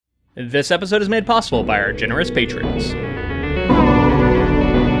This episode is made possible by our generous patrons.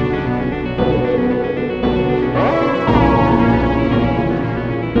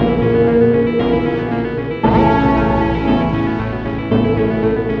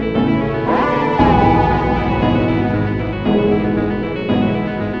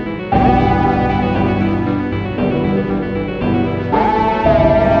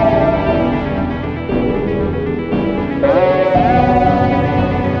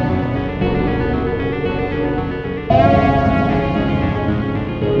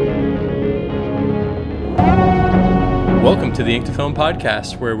 Welcome to the Ink to Film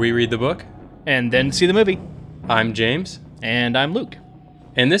podcast, where we read the book. And then see the movie. I'm James. And I'm Luke.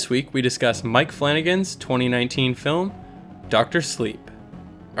 And this week we discuss Mike Flanagan's 2019 film, Dr. Sleep.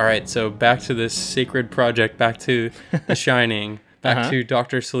 All right, so back to this sacred project, back to The Shining, back to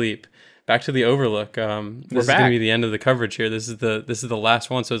Dr. Sleep, back to The Overlook. This is going to be the end of the coverage here. This is the last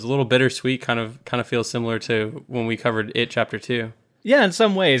one, so it's a little bittersweet. Kind of feels similar to when we covered It Chapter 2. Yeah, in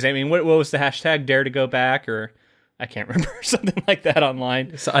some ways. I mean, what was the hashtag? Dare to go back, or I can't remember, something like that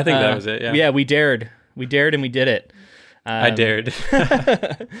online. So I think that was it. Yeah. Yeah, we dared and we did it. I dared.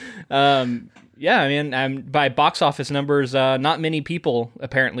 Yeah, I mean, by box office numbers, not many people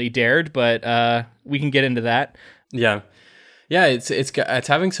apparently dared, but we can get into that. Yeah. Yeah, it's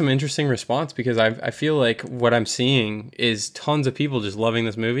having some interesting response, because I feel like what I'm seeing is tons of people just loving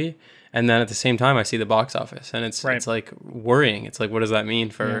this movie, and then at the same time I see the box office, and it's like worrying. It's like, what does that mean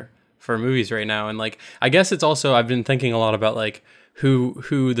for movies right now? And like, I guess it's also, I've been thinking a lot about like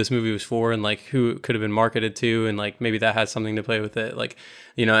who this movie was for, and like who it could have been marketed to, and like maybe that has something to play with it, like,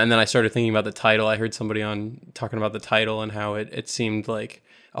 you know. And then I started thinking about the title. I heard somebody on talking about the title and how it seemed like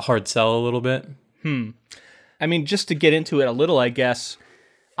a hard sell a little bit. I mean, just to get into it a little, I guess,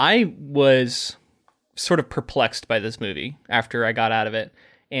 I was sort of perplexed by this movie after I got out of it.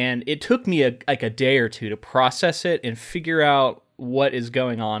 And it took me a day or two to process it and figure out what is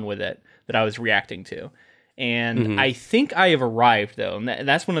going on with it that I was reacting to. And I think I have arrived, though. And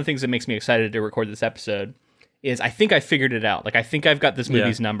that's one of the things that makes me excited to record this episode, is I think I figured it out. Like, I think I've got this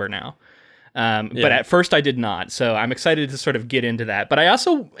movie's number now. But at first I did not. So I'm excited to sort of get into that. But I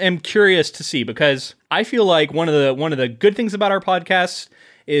also am curious to see, because I feel like one of the good things about our podcast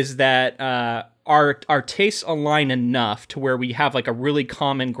is that our tastes align enough to where we have like a really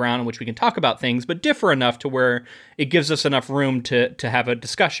common ground in which we can talk about things, but differ enough to where it gives us enough room to have a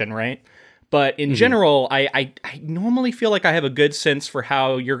discussion, right? But in general, I normally feel like I have a good sense for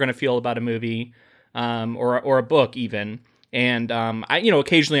how you're going to feel about a movie, or a book even. And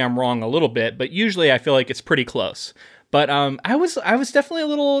occasionally I'm wrong a little bit, but usually I feel like it's pretty close. But I was definitely a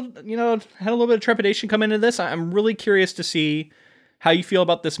little, had a little bit of trepidation come into this. I'm really curious to see how you feel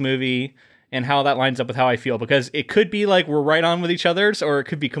about this movie and how that lines up with how I feel, because it could be like we're right on with each other's, or it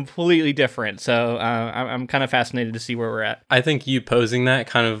could be completely different. So I'm kind of fascinated to see where we're at. I think you posing that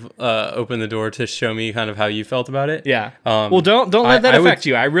kind of opened the door to show me kind of how you felt about it. Yeah. Well, don't let that affect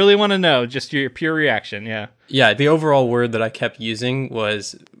you. I really want to know just your pure reaction. Yeah. Yeah. The overall word that I kept using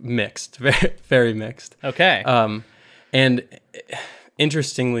was mixed, very, very mixed. Okay. And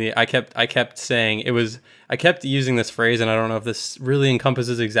interestingly, I kept saying I kept using this phrase, and I don't know if this really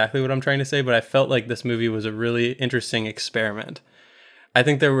encompasses exactly what I'm trying to say, but I felt like this movie was a really interesting experiment. I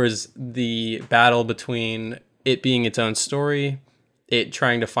think there was the battle between it being its own story, it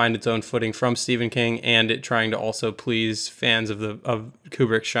trying to find its own footing from Stephen King, and it trying to also please fans of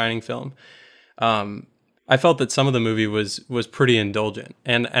Kubrick's Shining film. I felt that some of the movie was pretty indulgent,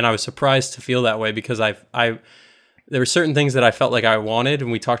 and I was surprised to feel that way, because there were certain things that I felt like I wanted, and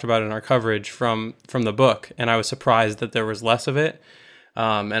we talked about in our coverage from the book, and I was surprised that there was less of it.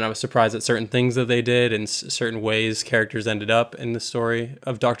 And I was surprised at certain things that they did and certain ways characters ended up in the story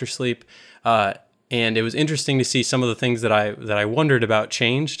of Dr. Sleep. And it was interesting to see some of the things that I wondered about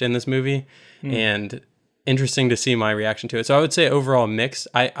changed in this movie, and interesting to see my reaction to it. So I would say overall mixed.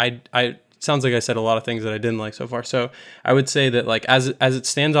 I sounds like I said a lot of things that I didn't like so far. So I would say that, like, as it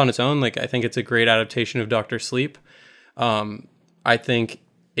stands on its own, like, I think it's a great adaptation of Dr. Sleep. I think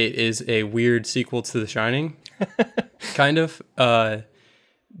it is a weird sequel to The Shining, kind of.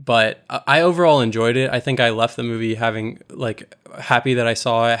 But I overall enjoyed it. I think I left the movie having, like, happy that I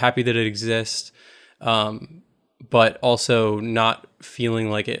saw it, happy that it exists, but also not feeling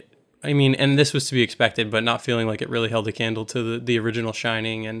like it. I mean, and this was to be expected, but not feeling like it really held a candle to the original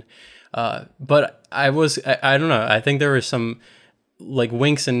Shining. And but I don't know. I think there was some, like,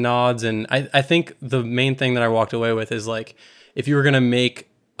 winks and nods, and I think the main thing that I walked away with is, like, if you were gonna make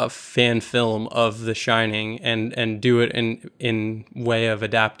a fan film of The Shining and do it in way of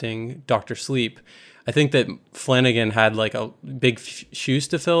adapting Dr. Sleep, I think that Flanagan had like a big shoes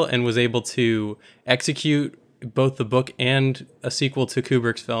to fill and was able to execute both the book and a sequel to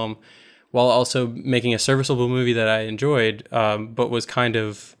Kubrick's film while also making a serviceable movie that I enjoyed, but was kind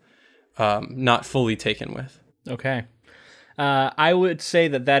of not fully taken with. Okay. I would say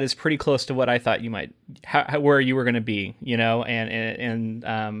that is pretty close to what I thought you might, where you were going to be, you know, and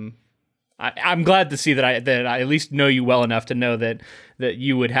I'm glad to see that I at least know you well enough to know that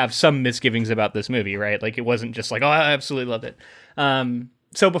you would have some misgivings about this movie, right? Like it wasn't just like, oh, I absolutely loved it.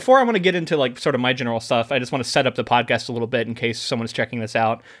 So before I want to get into like sort of my general stuff, I just want to set up the podcast a little bit in case someone's checking this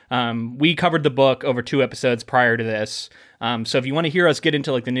out. We covered the book over 2 episodes prior to this. So if you want to hear us get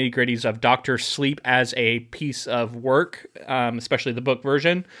into like the nitty gritties of Dr. Sleep as a piece of work, especially the book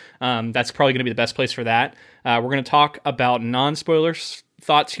version, that's probably going to be the best place for that. We're going to talk about non-spoilers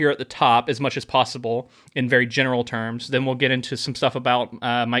thoughts here at the top as much as possible in very general terms. Then we'll get into some stuff about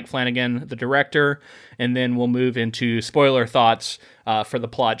Mike Flanagan, the director, and then we'll move into spoiler thoughts for the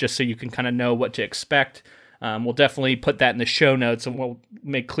plot, just so you can kind of know what to expect. We'll definitely put that in the show notes, and we'll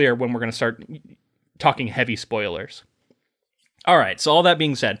make clear when we're going to start talking heavy spoilers. All right, so all that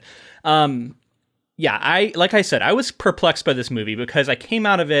being said, like I said, I was perplexed by this movie because I came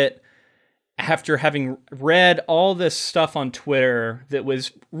out of it after having read all this stuff on Twitter that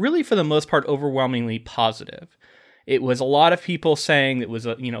was really, for the most part, overwhelmingly positive. It was a lot of people saying it was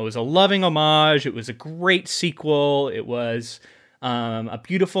it was a loving homage. It was a great sequel. It was a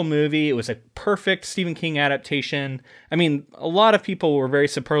beautiful movie. It was a perfect Stephen King adaptation. I mean, a lot of people were very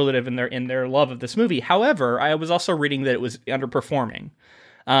superlative in their love of this movie. However, I was also reading that it was underperforming.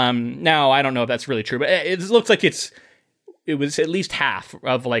 Now, I don't know if that's really true, but it looks like it was at least half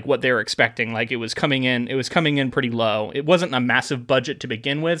of like what they were expecting. Like it was coming in pretty low. It wasn't a massive budget to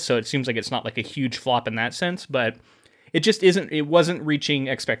begin with, so it seems like it's not like a huge flop in that sense, but it wasn't reaching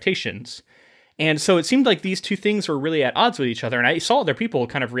expectations. And so it seemed like these two things were really at odds with each other. And I saw other people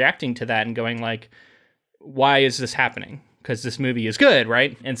kind of reacting to that and going like, why is this happening? Because this movie is good,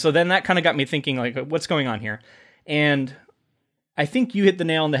 right? And so then that kind of got me thinking like, what's going on here? And I think you hit the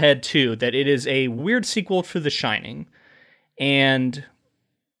nail on the head too, that it is a weird sequel to The Shining. And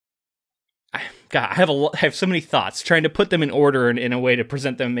God, I have so many thoughts trying to put them in order and in a way to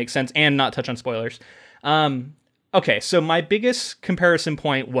present them, make sense, and not touch on spoilers. Okay, so my biggest comparison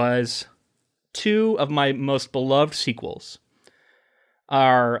point was 2 of my most beloved sequels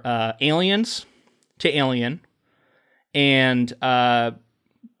are Aliens to Alien, and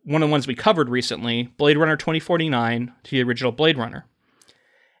one of the ones we covered recently, Blade Runner 2049 to the original Blade Runner.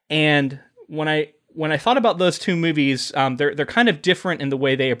 And when I thought about those 2 movies, they're kind of different in the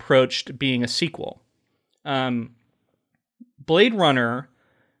way they approached being a sequel. Blade Runner,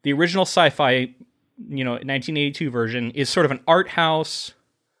 the original sci-fi, 1982 version, is sort of an art house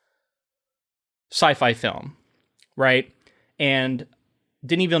sci-fi film, right? And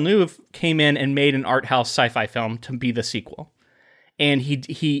Denis Villeneuve came in and made an art house sci-fi film to be the sequel. And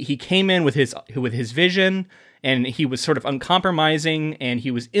he came in with his vision, and he was sort of uncompromising, and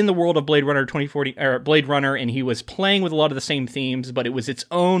he was in the world of Blade Runner 2040 or Blade Runner, and he was playing with a lot of the same themes, but it was its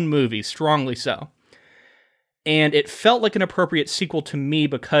own movie, strongly so. And it felt like an appropriate sequel to me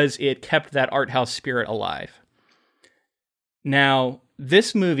because it kept that art house spirit alive. Now,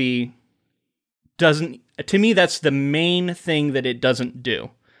 this movie doesn't, to me, that's the main thing that it doesn't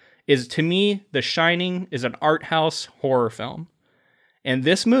do. To me, The Shining is an art house horror film. And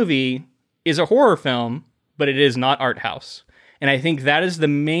this movie is a horror film, but it is not art house. And I think that is the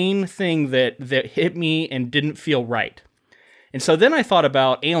main thing that hit me and didn't feel right. And so then I thought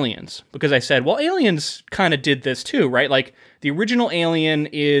about Aliens, because I said, well, Aliens kind of did this too, right? Like the original Alien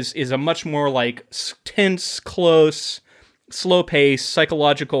is a much more like tense, close, slow-paced,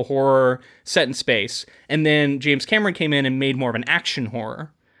 psychological horror set in space. And then James Cameron came in and made more of an action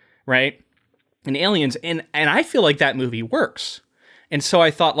horror, right? In Aliens, and I feel like that movie works. And so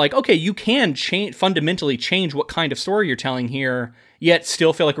I thought, like, okay, you can fundamentally change what kind of story you're telling here, yet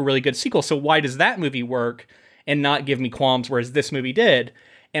still feel like a really good sequel. So why does that movie work and not give me qualms, whereas this movie did?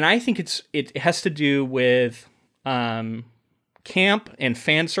 And I think it has to do with camp and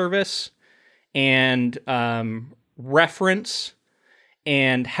fan service and reference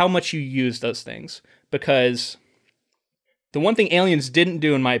and how much you use those things. Because the one thing Aliens didn't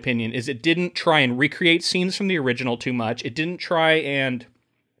do, in my opinion, is it didn't try and recreate scenes from the original too much. It didn't try and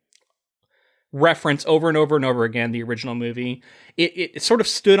reference over and over and over again the original movie. It sort of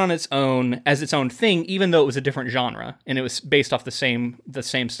stood on its own as its own thing, even though it was a different genre and it was based off the same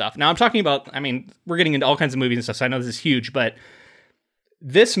stuff. Now I'm talking about, I mean, we're getting into all kinds of movies and stuff, so I know this is huge, but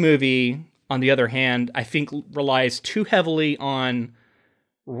this movie, on the other hand, I think relies too heavily on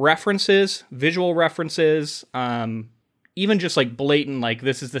references, visual references, even just like blatant, like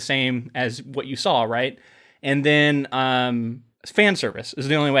this is the same as what you saw, right? And then fan service is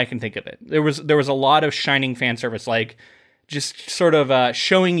the only way I can think of it. There was a lot of Shining fan service, like just sort of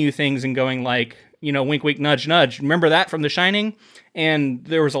showing you things and going like, wink, wink, nudge, nudge. Remember that from The Shining? And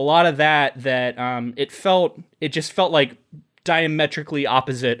there was a lot of that it just felt like diametrically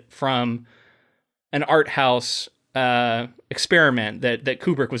opposite from an art house experiment that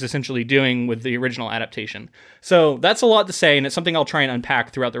Kubrick was essentially doing with the original adaptation. So that's a lot to say, and it's something I'll try and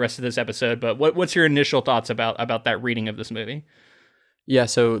unpack throughout the rest of this episode. But what's your initial thoughts about that reading of this movie? Yeah,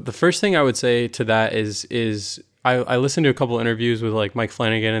 so the first thing I would say to that is I listened to a couple interviews with like Mike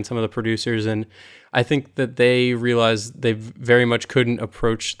Flanagan and some of the producers, and I think that they realized they very much couldn't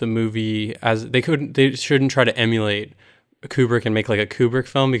approach the movie as they shouldn't try to emulate Kubrick and make like a Kubrick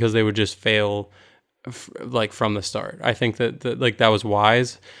film, because they would just fail like from the start. I think that like that was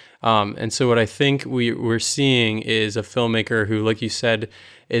wise. And so what I think we're seeing is a filmmaker who, like you said,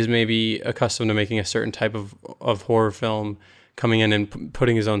 is maybe accustomed to making a certain type of horror film, coming in and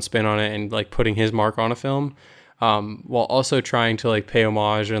putting his own spin on it and like putting his mark on a film, while also trying to like pay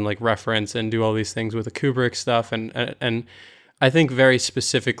homage and like reference and do all these things with the Kubrick stuff. And I think very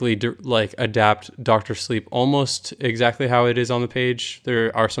specifically like adapt Dr. Sleep almost exactly how it is on the page.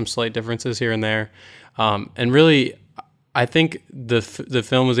 There are some slight differences here and there. And really, I think the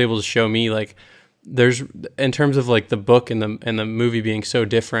film was able to show me like there's, in terms of like the book and the movie being so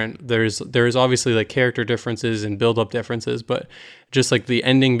different, there's obviously like character differences and build up differences, but just like the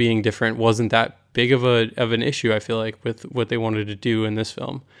ending being different wasn't that big of an issue, I feel like, with what they wanted to do in this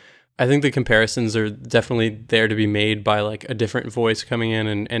film. I think the comparisons are definitely there to be made by like a different voice coming in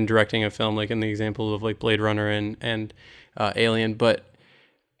and directing a film, like in the example of like Blade Runner and Alien. But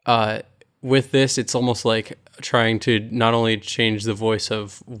with this, it's almost like trying to not only change the voice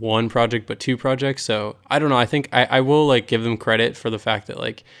of one project, but two projects. So I don't know. I think I will like give them credit for the fact that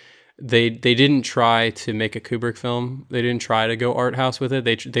like they didn't try to make a Kubrick film. They didn't try to go art house with it.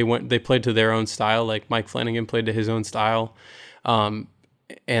 They played to their own style. Like Mike Flanagan played to his own style.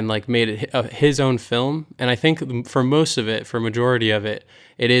 And like made it his own film. And I think for most of it, for majority of it,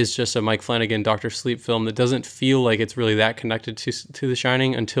 it is just a Mike Flanagan Dr. Sleep film that doesn't feel like it's really that connected to The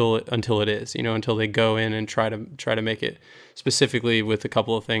Shining until it is, until they go in and try to make it specifically with a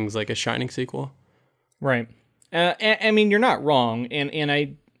couple of things like a Shining sequel. Right. I mean, you're not wrong. And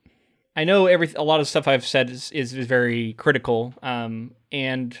I know a lot of stuff I've said is very critical.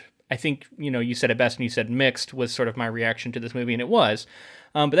 And I think, you said it best when you said mixed was sort of my reaction to this movie, and it was.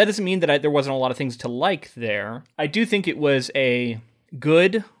 But that doesn't mean that there wasn't a lot of things to like there. I do think it was a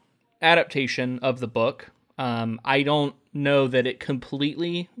good adaptation of the book. I don't know that it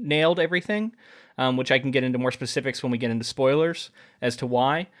completely nailed everything, which I can get into more specifics when we get into spoilers as to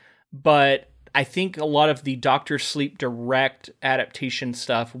why. But I think a lot of the Dr. Sleep direct adaptation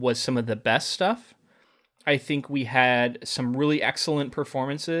stuff was some of the best stuff. I think we had some really excellent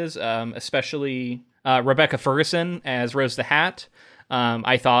performances, especially Rebecca Ferguson as Rose the Hat.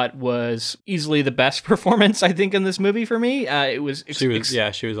 I thought was easily the best performance, I think, in this movie for me. It was she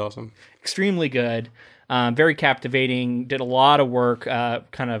was awesome, extremely good, very captivating. Did a lot of work,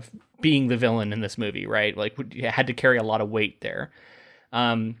 kind of being the villain in this movie, right? Like had to carry a lot of weight there.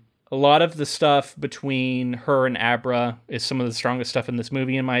 A lot of the stuff between her and Abra is some of the strongest stuff in this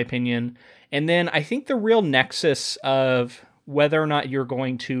movie, in my opinion. And then I think the real nexus of whether or not you're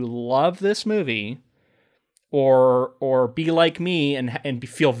going to love this movie or be like me and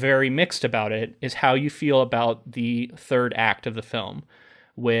feel very mixed about it is how you feel about the third act of the film,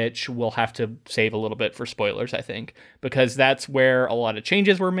 which we'll have to save a little bit for spoilers, I think, because that's where a lot of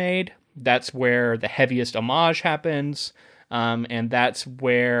changes were made. That's where the heaviest homage happens. And that's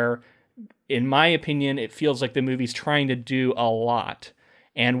where, in my opinion, it feels like the movie's trying to do a lot.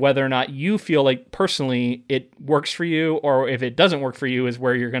 And whether or not you feel like personally it works for you, or if it doesn't work for you, is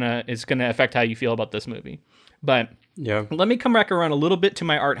where it's gonna affect how you feel about this movie. But yeah, let me come back around a little bit to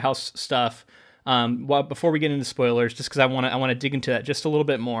my art house stuff. Before we get into spoilers, just because I want to dig into that just a little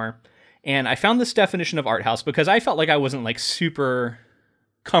bit more. And I found this definition of art house because I felt like I wasn't like super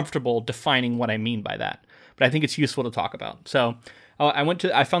comfortable defining what I mean by that, but I think it's useful to talk about. So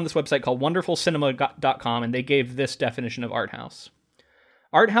I found this website called wonderfulcinema.com, and they gave this definition of art house.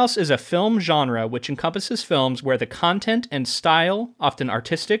 Art house is a film genre which encompasses films where the content and style, often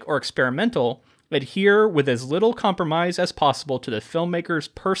artistic or experimental, adhere with as little compromise as possible to the filmmaker's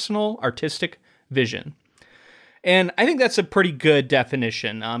personal artistic vision. And I think that's a pretty good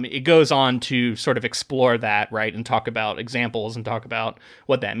definition. It goes on to sort of explore that, right, and talk about examples and talk about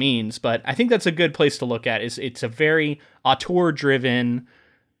what that means. But I think that's a good place to look at. It's a very auteur-driven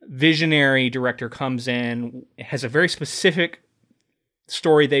visionary director comes in, has a very specific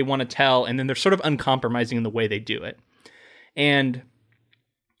story they want to tell, and then they're sort of uncompromising in the way they do it. And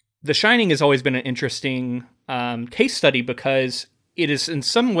The Shining has always been an interesting case study because it is in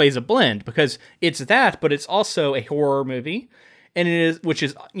some ways a blend, because it's that, but it's also a horror movie, and it is, which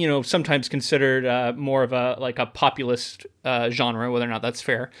is, you know, sometimes considered more of a like a populist genre, whether or not that's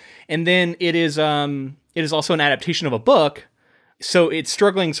fair. And then it is also an adaptation of a book, so it's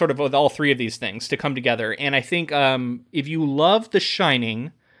struggling sort of with all three of these things to come together. And I think if you love The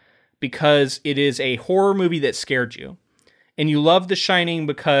Shining because it is a horror movie that scared you, and you love The Shining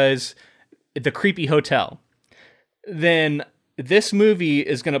because the creepy hotel, then this movie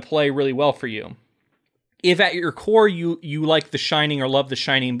is going to play really well for you. If at your core you like The Shining or love The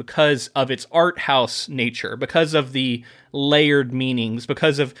Shining because of its art house nature, because of the layered meanings,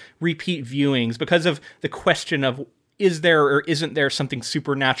 because of repeat viewings, because of the question of is there or isn't there something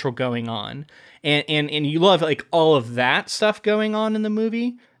supernatural going on, and you love like all of that stuff going on in the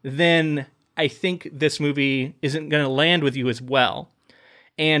movie, then I think this movie isn't going to land with you as well.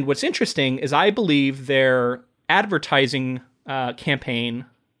 And what's interesting is I believe their advertising campaign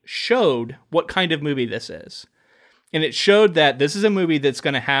showed what kind of movie this is. And it showed that this is a movie that's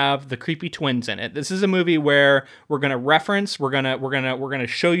going to have the creepy twins in it. This is a movie where we're going to reference, we're going to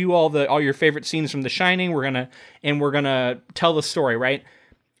show you all your favorite scenes from The Shining. We're going to tell the story, right?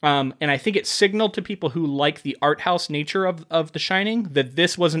 And I think it signaled to people who like the art house nature of The Shining that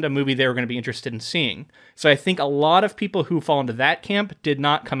this wasn't a movie they were going to be interested in seeing. So I think a lot of people who fall into that camp did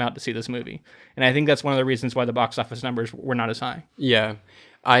not come out to see this movie. And I think that's one of the reasons why the box office numbers were not as high. Yeah.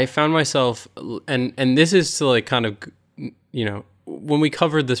 I found myself, and this is to like kind of, you know, when we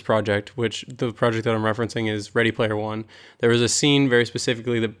covered this project, which the project that I'm referencing is Ready Player One, there was a scene very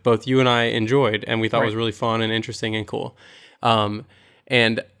specifically that both you and I enjoyed and we thought was really fun and interesting and cool.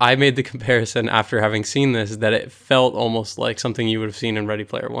 And I made the comparison after having seen this that it felt almost like something you would have seen in Ready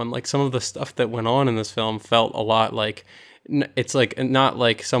Player One. Like some of the stuff that went on in this film felt a lot like, it's like not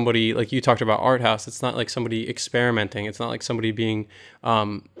like somebody, like you talked about art house, it's not like somebody experimenting, it's not like somebody being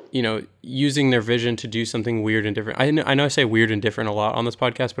you know, using their vision to do something weird and different. I know I say weird and different a lot on this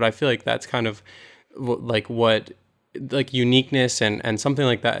podcast, but I feel like that's kind of like what, like uniqueness and something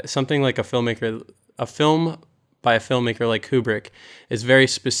like that, something like a film by a filmmaker like Kubrick is very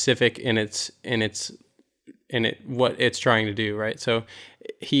specific in what it's trying to do, right? So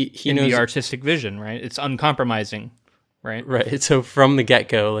he knows the artistic vision, right? It's uncompromising. Right. So from the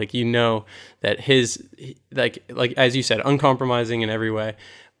get-go, like, you know that his, like as you said, uncompromising in every way,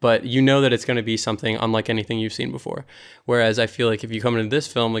 but you know that it's going to be something unlike anything you've seen before. Whereas I feel like if you come into this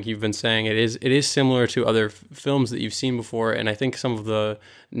film, like you've been saying, it is similar to other films that you've seen before. And I think some of the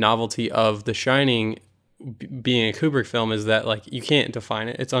novelty of The Shining being a Kubrick film is that, like, you can't define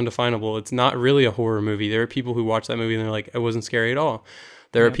it. It's undefinable. It's not really a horror movie. There are people who watch that movie and they're like, it wasn't scary at all.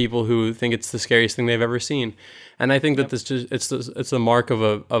 There are people who think it's the scariest thing they've ever seen, and I think that it's the mark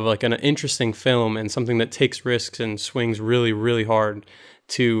of like an interesting film and something that takes risks and swings really, really hard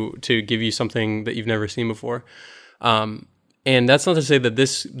to give you something that you've never seen before. And that's not to say that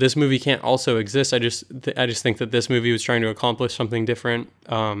this movie can't also exist. I just think that this movie was trying to accomplish something different.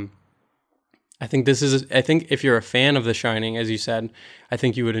 I think if you're a fan of The Shining, as you said, I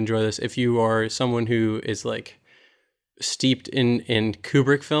think you would enjoy this. If you are someone who is like steeped in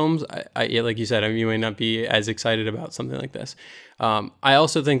Kubrick films, I like you said, you may not be as excited about something like this. I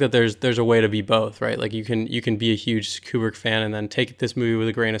also think that there's a way to be both, right? Like you can be a huge Kubrick fan and then take this movie with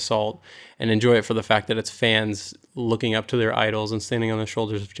a grain of salt and enjoy it for the fact that it's fans looking up to their idols and standing on the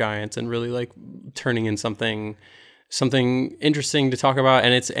shoulders of giants and really like turning in something interesting to talk about.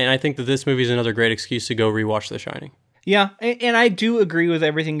 And I think that this movie is another great excuse to go rewatch The Shining. Yeah, and I do agree with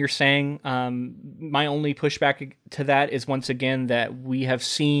everything you're saying. My only pushback to that is, once again, that we have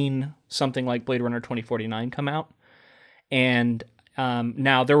seen something like Blade Runner 2049 come out, and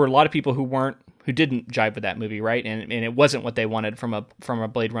now there were a lot of people who didn't jive with that movie, right? And it wasn't what they wanted from a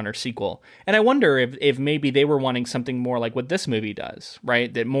Blade Runner sequel. And I wonder if maybe they were wanting something more like what this movie does,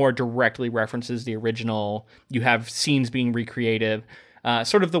 right? That more directly references the original. You have scenes being recreated.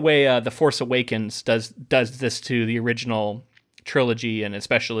 Sort of the way The Force Awakens does this to the original trilogy, and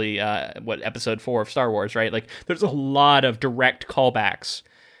especially Episode 4 of Star Wars, right? Like, there's a lot of direct callbacks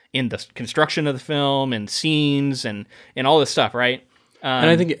in the construction of the film and scenes and all this stuff, right? And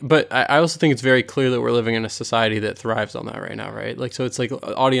I think, but I also think it's very clear that we're living in a society that thrives on that right now, right? Like, so it's like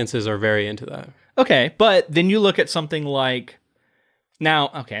audiences are very into that. Okay, but then you look at something like,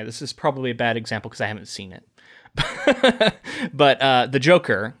 this is probably a bad example because I haven't seen it. But The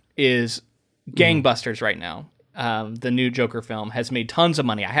Joker is gangbusters right now. the new Joker film, has made tons of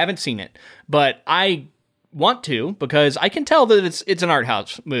money. I haven't seen it, but I want to, because I can tell that it's an art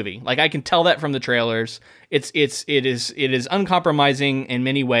house movie. Like, I can tell that from the trailers. It is uncompromising in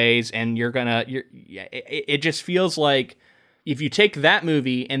many ways, and it just feels like if you take that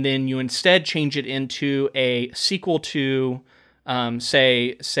movie and then you instead change it into a sequel to,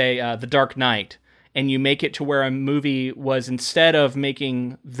 say, The Dark Knight, and you make it to where a movie was, instead of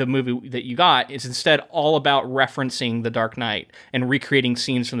making the movie that you got, it's instead all about referencing The Dark Knight and recreating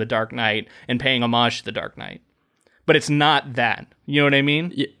scenes from The Dark Knight and paying homage to The Dark Knight. But it's not that. You know what I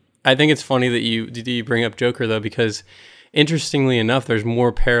mean? Yeah, I think it's funny that you bring up Joker, though, because interestingly enough, there's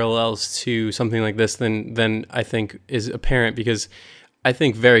more parallels to something like this than I think is apparent, because I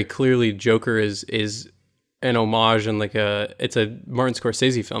think very clearly Joker is an homage and it's a Martin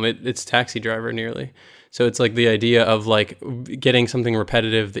Scorsese film. It's Taxi Driver nearly. So it's like the idea of like getting something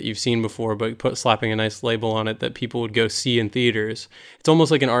repetitive that you've seen before, but slapping a nice label on it that people would go see in theaters. It's almost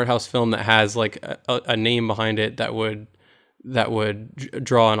like an art house film that has like a name behind it that would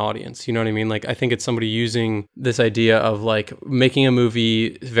draw an audience. You know what I mean? Like, I think it's somebody using this idea of like making a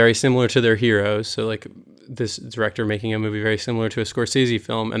movie very similar to their heroes. So like this director making a movie very similar to a Scorsese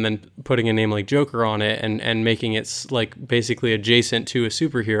film, and then putting a name like Joker on it and making it like basically adjacent to a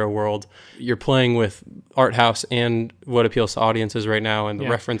superhero world. You're playing with art house and what appeals to audiences right now, and the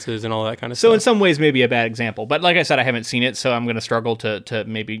references and all that kind of stuff. So in some ways, maybe a bad example, but like I said, I haven't seen it, so I'm going to struggle to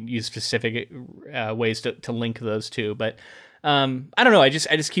maybe use specific ways to link those two. But I don't know. I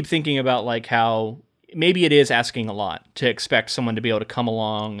just keep thinking about like how maybe it is asking a lot to expect someone to be able to come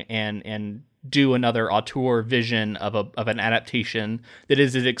along and do another auteur vision of an adaptation that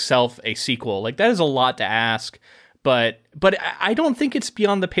is itself a sequel. Like, that is a lot to ask, but I don't think it's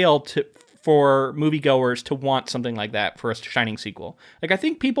beyond the pale for moviegoers to want something like that for a Shining sequel. Like, I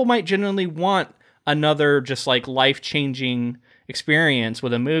think people might genuinely want another just like life-changing experience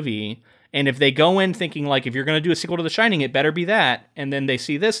with a movie. And if they go in thinking like, if you're going to do a sequel to The Shining, it better be that, and then they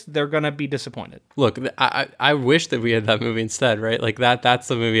see this, they're going to be disappointed. Look, I wish that we had that movie instead, right? Like that's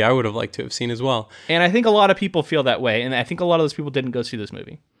the movie I would have liked to have seen as well. And I think a lot of people feel that way, and I think a lot of those people didn't go see this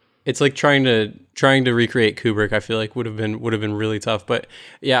movie. It's like trying to recreate Kubrick. I feel like would have been really tough. But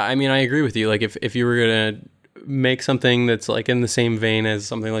yeah, I mean, I agree with you. Like if you were gonna make something that's like in the same vein as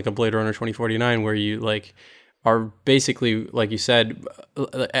something like a Blade Runner 2049, where you like are basically, like you said,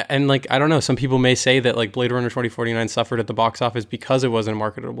 and like, I don't know, some people may say that like Blade Runner 2049 suffered at the box office because it wasn't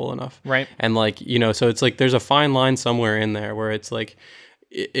marketable enough. Right. And like, you know, so it's like there's a fine line somewhere in there where it's like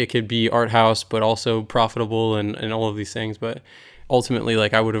it could be art house but also profitable and all of these things. But ultimately,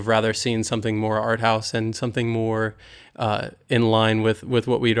 like, I would have rather seen something more art house and something more in line with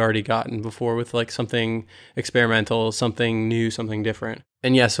what we'd already gotten before, with like something experimental, something new, something different.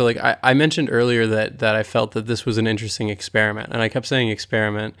 And yeah, so like I mentioned earlier that I felt that this was an interesting experiment, and I kept saying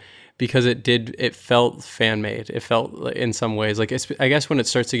experiment because it felt fan made. It felt in some ways like, I guess when it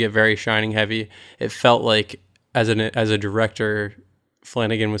starts to get very Shining heavy, it felt like as a director,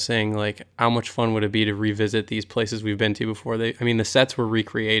 Flanagan was saying like, how much fun would it be to revisit these places we've been to before? The sets were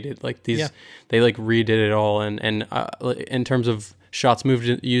recreated, like these, they like redid it all, and in terms of shots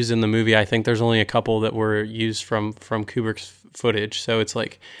used in the movie, I think there's only a couple that were used from Kubrick's footage. So it's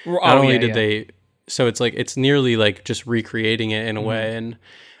like, so it's like, it's nearly like just recreating it in a way. And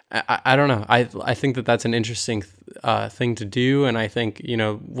I don't know. I think that's an interesting thing to do. And I think, you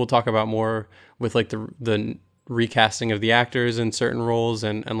know, we'll talk about more with like the recasting of the actors in certain roles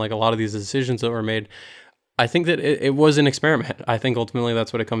and like a lot of these decisions that were made. I think that it was an experiment. I think ultimately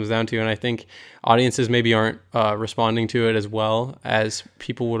that's what it comes down to. And I think audiences maybe aren't responding to it as well as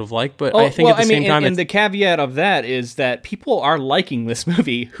people would have liked. But I think at the same time... And the caveat of that is that people are liking this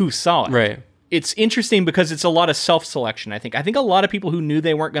movie who saw it. Right. It's interesting because it's a lot of self-selection, I think. I think a lot of people who knew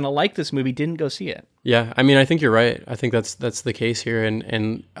they weren't going to like this movie didn't go see it. Yeah, I mean, I think you're right. I think that's the case here.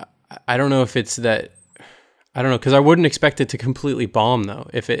 And I don't know if it's that... I don't know, because I wouldn't expect it to completely bomb though.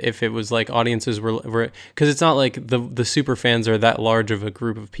 If it was like audiences were, because it's not like the super fans are that large of a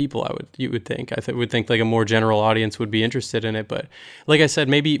group of people. You would think. I would think like a more general audience would be interested in it. But like I said,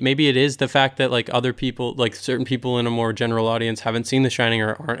 maybe it is the fact that like other people, like certain people in a more general audience, haven't seen The Shining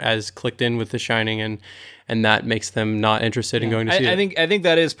or aren't as clicked in with The Shining, and that makes them not interested in going to see it. I think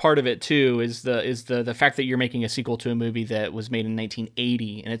that is part of it too. Is the fact that you're making a sequel to a movie that was made in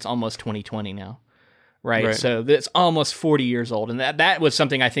 1980 and it's almost 2020 now. Right. So it's almost 40 years old. And that was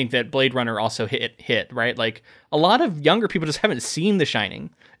something I think that Blade Runner also hit, right? Like, a lot of younger people just haven't seen The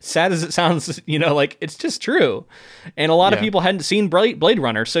Shining. Sad as it sounds, you know, like, it's just true. And a lot of people hadn't seen Blade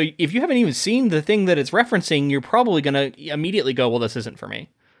Runner. So if you haven't even seen the thing that it's referencing, you're probably going to immediately go, well, this isn't for me.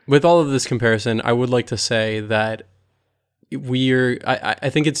 With all of this comparison, I would like to say that I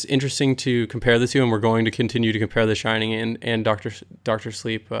think it's interesting to compare the two, and we're going to continue to compare The Shining and Doctor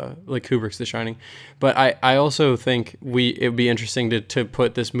Sleep, like Kubrick's The Shining. But I also think it would be interesting to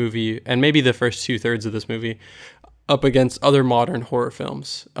put this movie, and maybe the first 2/3 of this movie, up against other modern horror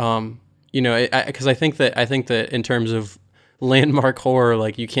films. Because I think that in terms of landmark horror,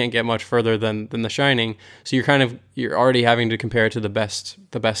 like, you can't get much further than The Shining. So you're already having to compare it to the best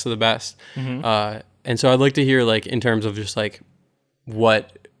of the best. Mm-hmm. And so I'd like to hear, like, in terms of just like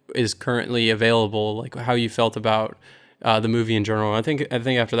what is currently available, like how you felt about the movie in general. I think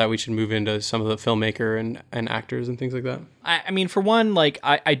after that we should move into some of the filmmaker and actors and things like that. I mean, for one, like,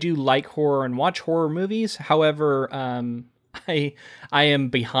 I do like horror and watch horror movies. However, I am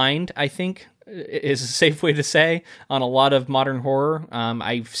behind, I think, is a safe way to say, on a lot of modern horror.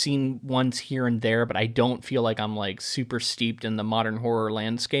 I've seen ones here and there, but I don't feel like I'm like super steeped in the modern horror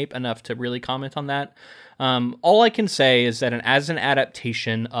landscape enough to really comment on that. All I can say is that as an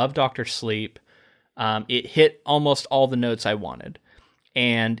adaptation of Dr. Sleep, it hit almost all the notes I wanted.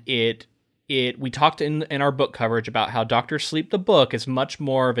 And we talked in our book coverage about how Dr. Sleep, the book, is much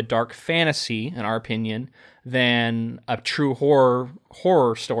more of a dark fantasy, in our opinion, than a true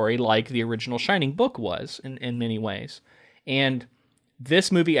horror story like the original Shining book was in many ways. And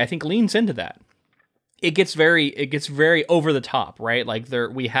this movie, I think, leans into that. It gets very over the top, right? Like,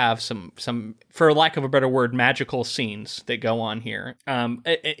 we have some, for lack of a better word, magical scenes that go on here.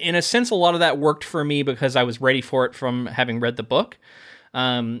 In a sense, a lot of that worked for me because I was ready for it from having read the book.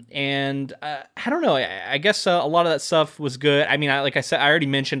 I don't know. I guess a lot of that stuff was good. I mean, like I said, I already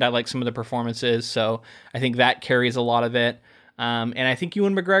mentioned I like some of the performances, so I think that carries a lot of it. And I think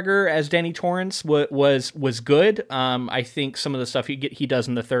Ewan McGregor as Danny Torrance was good. I think some of the stuff he does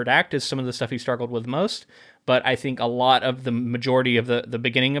in the third act is some of the stuff he struggled with most. But I think a lot of the majority of the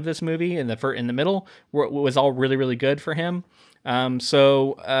beginning of this movie and in the middle was all really, really good for him. I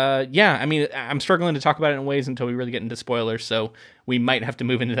mean, I'm struggling to talk about it in ways until we really get into spoilers, so we might have to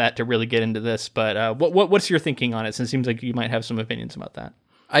move into that to really get into this. But what's your thinking on it? Since it seems like you might have some opinions about that.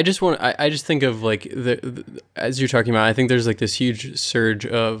 I just think of, like, as you're talking about, I think there's like this huge surge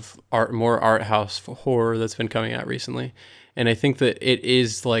of more art house horror that's been coming out recently. And I think that it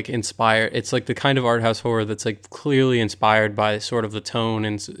is, like, inspired. It's like the kind of art house horror that's, like, clearly inspired by sort of the tone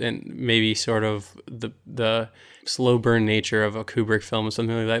and maybe sort of the slow burn nature of a Kubrick film or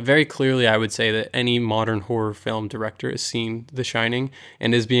something like that. Very clearly, I would say that any modern horror film director has seen The Shining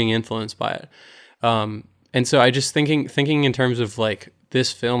and is being influenced by it. And so I just thinking in terms of, like,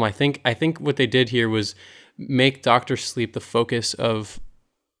 this film, I think what they did here was make Dr. Sleep the focus of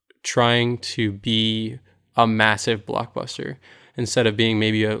trying to be a massive blockbuster instead of being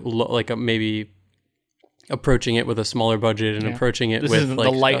maybe maybe approaching it with a smaller budget and approaching it this with, isn't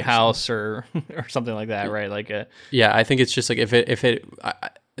like, The Lighthouse or something like that, right? Like I think it's just like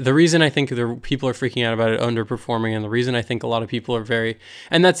the reason I think people are freaking out about it underperforming, and the reason I think a lot of people are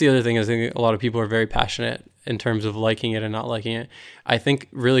and that's the other thing, is I think a lot of people are very passionate in terms of liking it and not liking it, I think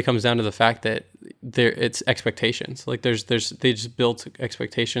really comes down to the fact that it's expectations. Like, they just built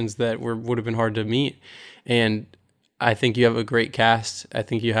expectations that would have been hard to meet. And I think you have a great cast. I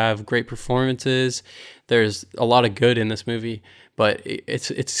think you have great performances. There's a lot of good in this movie, but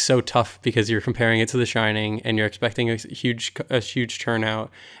it's so tough because you're comparing it to The Shining and you're expecting a huge turnout.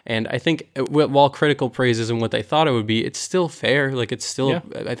 And I think while critical praise isn't what they thought it would be, it's still fair. Like, it's still,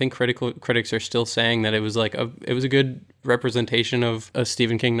 I think critics are still saying that it was like it was a good representation of a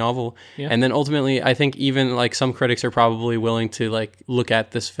Stephen King novel. Yeah. And then ultimately, I think even, like, some critics are probably willing to, like, look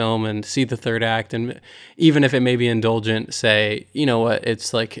at this film and see the third act, and even if it may be indulgent, say, you know what,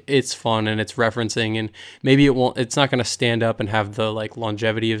 it's like, it's fun and it's referencing, and maybe it's not going to stand up and have the, like,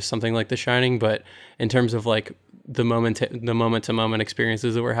 longevity of something like The Shining, but in terms of, like, the moment to moment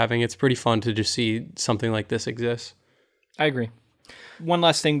experiences that we're having, it's pretty fun to just see something like this exist. I agree. One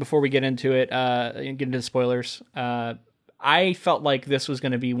last thing before we get into it, and get into the spoilers. I felt like this was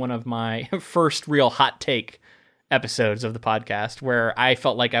going to be one of my first real hot take episodes of the podcast, where I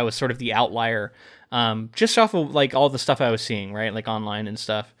felt like I was sort of the outlier, just off of, like, all the stuff I was seeing, right, like online and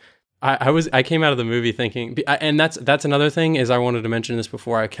stuff. I came out of the movie thinking, and that's another thing, is I wanted to mention this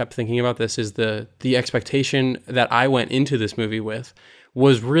before. I kept thinking about this, is the expectation that I went into this movie with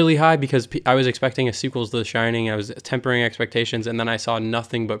was really high, because I was expecting a sequel to The Shining. I was tempering expectations, and then I saw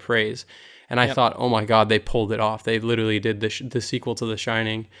nothing but praise. And I thought, oh my God, they pulled it off. They literally did the sequel to The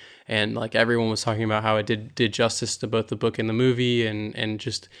Shining. And like everyone was talking about how it did justice to both the book and the movie. And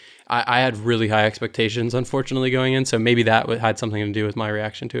just, I had really high expectations, unfortunately, going in. So maybe that had something to do with my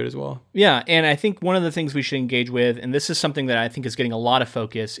reaction to it as well. Yeah. And I think one of the things we should engage with, and this is something that I think is getting a lot of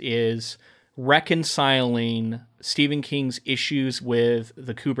focus, is reconciling Stephen King's issues with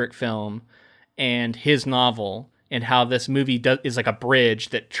the Kubrick film and his novel, and how this movie is like a bridge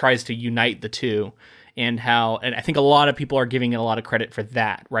that tries to unite the two, and I think a lot of people are giving it a lot of credit for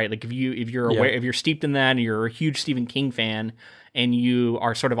that, right? Like if you're aware, if you're steeped in that and you're a huge Stephen King fan and you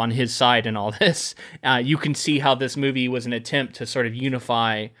are sort of on his side in all this, you can see how this movie was an attempt to sort of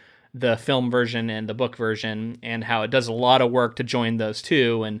unify the film version and the book version, and how it does a lot of work to join those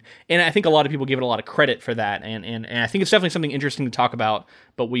two. And I think a lot of people give it a lot of credit for that. And I think it's definitely something interesting to talk about,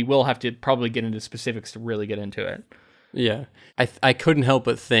 but we will have to probably get into specifics to really get into it. Yeah. I couldn't help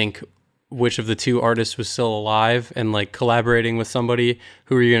but think which of the two artists was still alive, and like collaborating with somebody.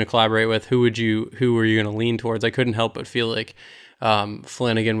 Who are you going to collaborate with? Who were you going to lean towards? I couldn't help but feel like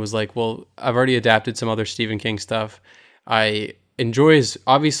Flanagan was like, well, I've already adapted some other Stephen King stuff. I enjoy his,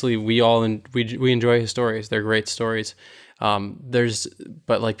 obviously we enjoy his stories. They're great stories.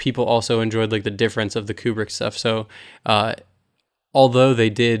 But like people also enjoyed like the difference of the Kubrick stuff. So, although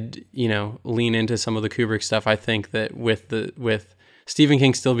they did, lean into some of the Kubrick stuff, I think that with Stephen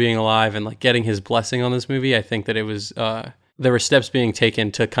King still being alive and like getting his blessing on this movie, I think that it was, there were steps being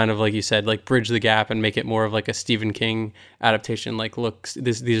taken to kind of, like you said, like bridge the gap and make it more of like a Stephen King adaptation. Like, look,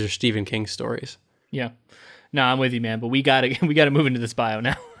 these are Stephen King stories. Yeah. No, I'm with you, man. But we gotta move into this bio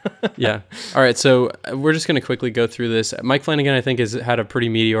now. Yeah. All right. So we're just gonna quickly go through this. Mike Flanagan, I think, has had a pretty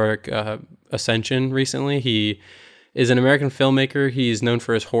meteoric ascension recently. He is an American filmmaker. He's known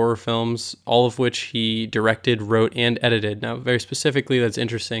for his horror films, all of which he directed, wrote, and edited. Now, very specifically, that's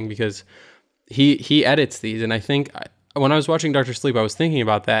interesting because he edits these, and I think when I was watching Dr. Sleep, I was thinking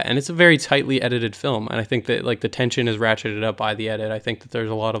about that, and it's a very tightly edited film, and I think that like the tension is ratcheted up by the edit. I think that there's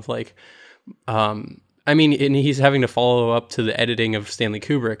a lot of like. And he's having to follow up to the editing of Stanley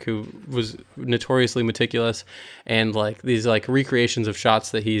Kubrick, who was notoriously meticulous, and like these like recreations of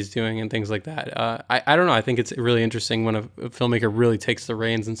shots that he's doing and things like that. I don't know. I think it's really interesting when a filmmaker really takes the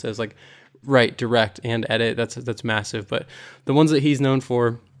reins and says like, write, direct, and edit. That's massive. But the ones that he's known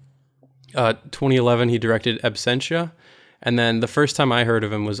for, 2011, he directed Absentia. And then the first time I heard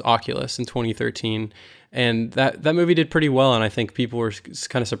of him was Oculus in 2013. And that movie did pretty well, and I think people were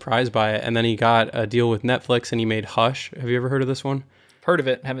kind of surprised by it. And then he got a deal with Netflix, and he made Hush. Have you ever heard of this one? Heard of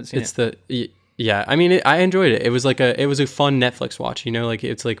it, haven't seen it. Yeah. I mean, I enjoyed it. It was a fun Netflix watch. Like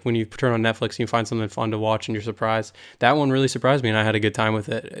it's like when you turn on Netflix and you find something fun to watch, and you're surprised. That one really surprised me, and I had a good time with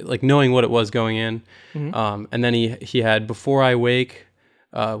it, like knowing what it was going in. Mm-hmm. And then he had Before I Wake,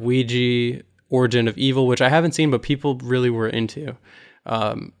 Ouija, Origin of Evil, which I haven't seen, but people really were into.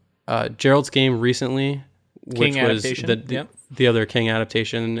 Gerald's Game recently, which was the other King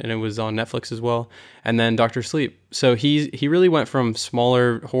adaptation, and it was on Netflix as well. And then Dr. Sleep. So he really went from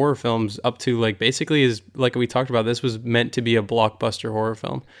smaller horror films up to like basically is like we talked about. This was meant to be a blockbuster horror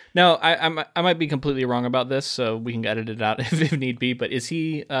film. Now I might be completely wrong about this, so we can edit it out if need be. But was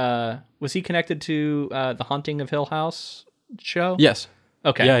he connected to the Haunting of Hill House show? Yes.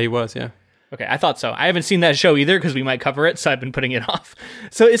 Okay. Yeah, he was. Yeah. Okay, I thought so. I haven't seen that show either because we might cover it, so I've been putting it off.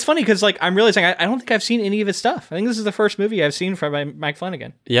 So it's funny because like I'm realizing I don't think I've seen any of his stuff. I think this is the first movie I've seen from Mike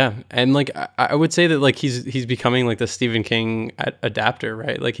Flanagan. Yeah, and like I would say that like he's becoming like the Stephen King adapter,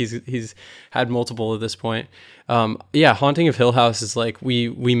 right? Like he's had multiple at this point. Haunting of Hill House is like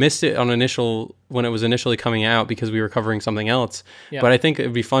we missed it when it was initially coming out because we were covering something else. Yeah. But I think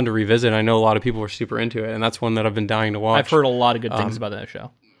it'd be fun to revisit. I know a lot of people were super into it, and that's one that I've been dying to watch. I've heard a lot of good things about that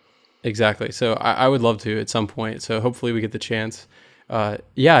show. Exactly. So I would love to at some point. So hopefully we get the chance. I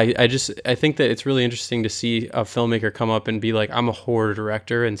think that it's really interesting to see a filmmaker come up and be like, I'm a horror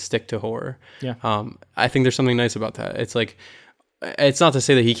director and stick to horror. Yeah. I think there's something nice about that. It's like, it's not to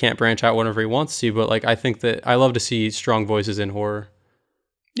say that he can't branch out whenever he wants to, but like, I think that I love to see strong voices in horror.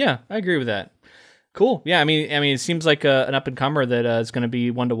 Yeah, I agree with that. Cool. Yeah. I mean, it seems like an up and comer that is going to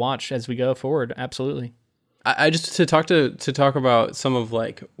be one to watch as we go forward. Absolutely. I just to talk about some of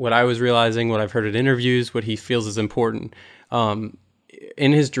like what I was realizing, what I've heard at interviews, what he feels is important. In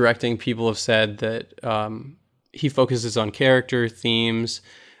his directing, people have said that he focuses on character, themes.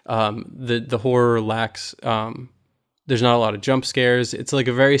 The horror lacks. There's not a lot of jump scares. It's like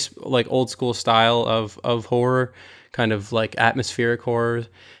a very like old school style of horror, kind of like atmospheric horror.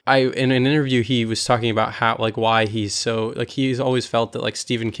 In an interview, he was talking about how, like, why he's so, like, he's always felt that like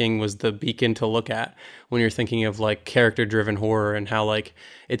Stephen King was the beacon to look at when you're thinking of like character driven horror, and how like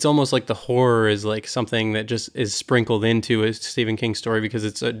it's almost like the horror is like something that just is sprinkled into a Stephen King story because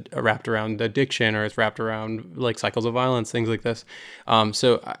it's wrapped around addiction, or it's wrapped around like cycles of violence, things like this.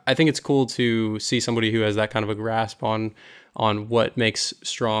 So I think it's cool to see somebody who has that kind of a grasp on what makes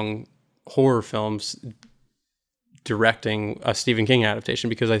strong horror films directing a Stephen King adaptation,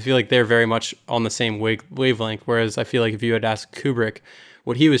 because I feel like they're very much on the same wavelength. Whereas I feel like if you had asked Kubrick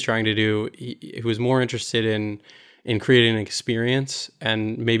what he was trying to do, he was more interested in creating an experience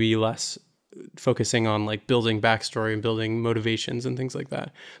and maybe less focusing on like building backstory and building motivations and things like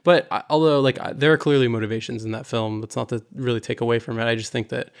that. But although like there are clearly motivations in that film, that's not to really take away from it. I just think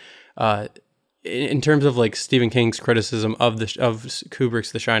that in terms of like Stephen King's criticism of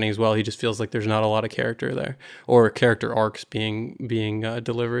Kubrick's The Shining as well, he just feels like there's not a lot of character there, or character arcs being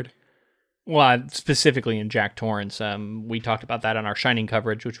delivered. Well, specifically in Jack Torrance, we talked about that on our Shining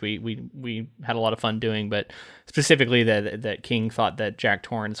coverage, which we had a lot of fun doing. But specifically, that King thought that Jack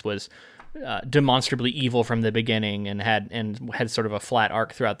Torrance was demonstrably evil from the beginning, and had sort of a flat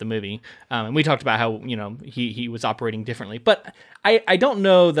arc throughout the movie. And we talked about how he was operating differently. But I don't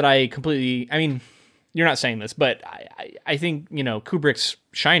know that I completely. I mean, you're not saying this, but I think Kubrick's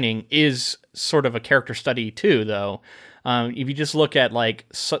Shining is sort of a character study too, though. If you just look at like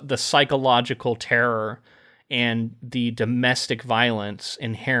the psychological terror and the domestic violence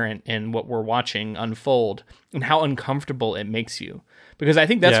inherent in what we're watching unfold, and how uncomfortable it makes you. Because I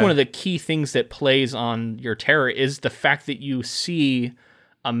think that's one of the key things that plays on your terror is the fact that you see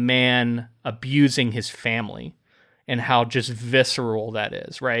a man abusing his family, and how just visceral that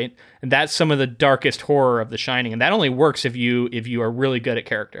is, right? And that's some of the darkest horror of The Shining, and that only works if you are really good at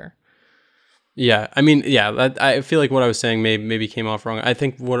character. Yeah, I mean, yeah, I feel like what I was saying maybe came off wrong. I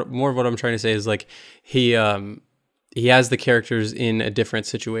think more of what I'm trying to say is like he has the characters in a different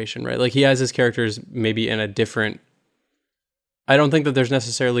situation, right? Like he has his characters maybe in a different. I don't think that there's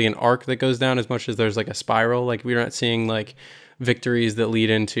necessarily an arc that goes down as much as there's like a spiral. Like we're not seeing like victories that lead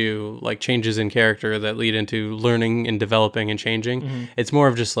into like changes in character that lead into learning and developing and changing. Mm-hmm. It's more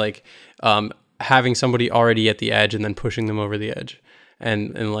of just like having somebody already at the edge and then pushing them over the edge.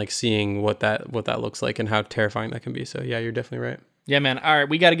 And like seeing what that looks like and how terrifying that can be. So yeah, you're definitely right. Yeah, man. All right,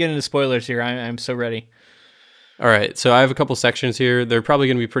 we got to get into spoilers here. I'm so ready. All right, so I have a couple sections here. They're probably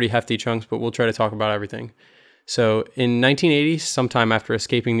going to be pretty hefty chunks, but we'll try to talk about everything. So in 1980, sometime after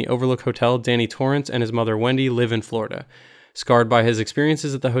escaping the Overlook Hotel, Danny Torrance and his mother Wendy live in Florida. Scarred by his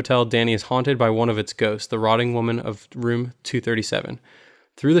experiences at the hotel, Danny is haunted by one of its ghosts, the rotting woman of room 237.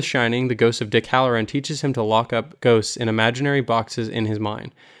 Through The Shining, the ghost of Dick Hallorann teaches him to lock up ghosts in imaginary boxes in his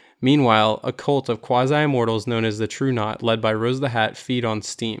mind. Meanwhile, a cult of quasi-immortals known as the True Knot, led by Rose the Hat, feed on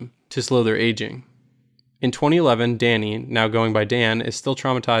steam to slow their aging. In 2011, Danny, now going by Dan, is still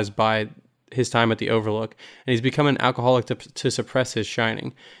traumatized by his time at the Overlook, and he's become an alcoholic to suppress his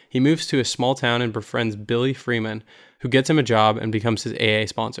shining. He moves to a small town and befriends Billy Freeman, who gets him a job and becomes his AA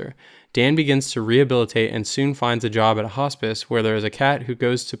sponsor. Dan begins to rehabilitate and soon finds a job at a hospice where there is a cat who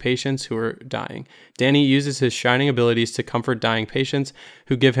goes to patients who are dying. Danny uses his shining abilities to comfort dying patients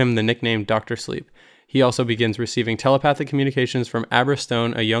who give him the nickname Dr. Sleep. He also begins receiving telepathic communications from Abra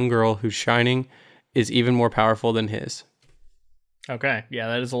Stone, a young girl whose shining is even more powerful than his. Okay, yeah,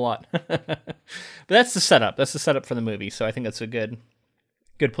 that is a lot. But that's the setup. That's the setup for the movie, so I think that's a good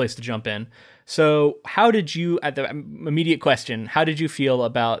place to jump in. So how did you, at the immediate question, how did you feel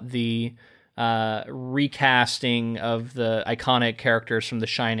about the recasting of the iconic characters from The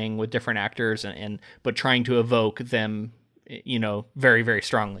Shining with different actors but trying to evoke them, very, very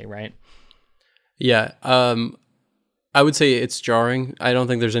strongly, right? Yeah, I would say it's jarring. I don't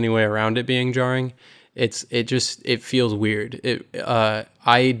think there's any way around it being jarring. It feels weird.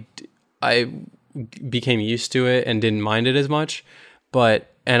 I became used to it and didn't mind it as much,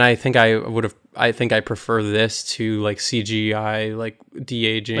 and I think I prefer this to like CGI, like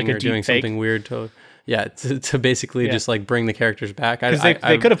de-aging, like or doing something weird to basically just like bring the characters back. Because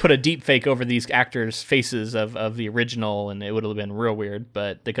they could have put a deep fake over these actors' faces of the original, and it would have been real weird.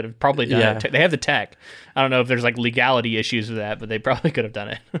 But they could have probably done it. They have the tech. I don't know if there's like legality issues with that, but they probably could have done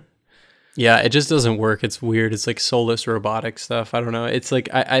it. Yeah, it just doesn't work. It's weird. It's like soulless robotic stuff. I don't know. It's like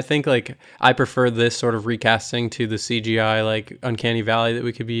I think like I prefer this sort of recasting to the CGI like Uncanny Valley that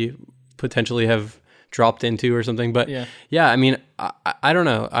we could be potentially have dropped into or something. But yeah, I mean, I don't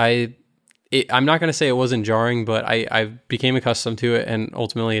know. I'm not gonna say it wasn't jarring, but I became accustomed to it, and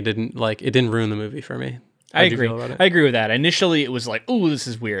ultimately it didn't ruin the movie for me. I How'd you agree. feel about it? I agree with that. Initially, it was like, "Ooh, this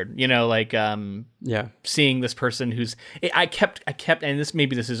is weird," like Yeah. seeing this person who's. I kept, and this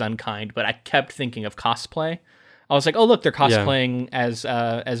is unkind, but I kept thinking of cosplay. I was like, "Oh, look, they're cosplaying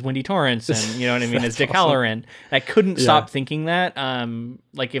as Wendy Torrance, and you know what I mean, as Dick awesome. Halloran." I couldn't stop thinking that.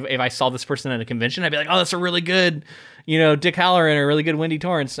 Like if I saw this person at a convention, I'd be like, "Oh, that's a really good, Dick Halloran or really good Wendy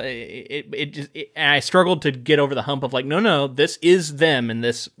Torrance." And I struggled to get over the hump of like, no, this is them in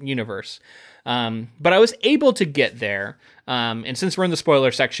this universe. But I was able to get there. And since we're in the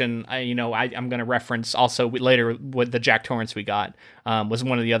spoiler section, I'm going to reference also later what the Jack Torrance we got was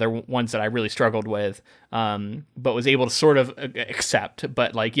one of the other ones that I really struggled with, but was able to sort of accept.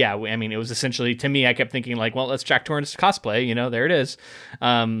 But like, yeah, I mean, it was essentially, to me, I kept thinking like, well, that's Jack Torrance cosplay, there it is.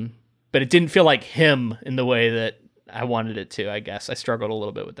 But it didn't feel like him in the way that I wanted it to, I guess. I struggled a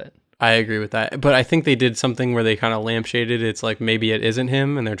little bit with it. I agree with that. But I think they did something where they kind of lampshaded. It's like maybe it isn't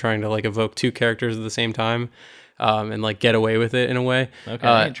him and they're trying to like evoke two characters at the same time and like get away with it in a way.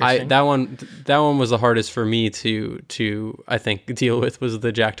 Okay, interesting. That one was the hardest for me to I think deal with was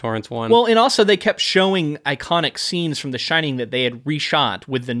the Jack Torrance one. Well, and also they kept showing iconic scenes from The Shining that they had reshot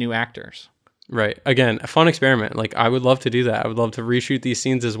with the new actors. Right. Again, a fun experiment. Like I would love to do that. I would love to reshoot these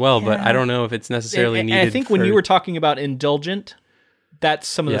scenes as well, but I don't know if it's necessarily needed. And I think when you were talking about indulgent, that's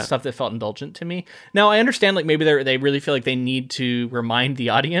some of the stuff that felt indulgent to me. Now I understand like maybe they really feel like they need to remind the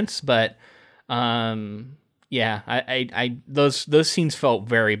audience, but I those scenes felt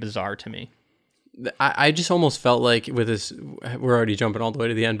very bizarre to me. I just almost felt like with this, we're already jumping all the way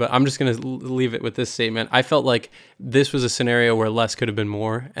to the end, but I'm just going to leave it with this statement. I felt like this was a scenario where less could have been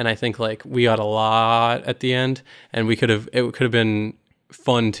more. And I think like we got a lot at the end and it could have been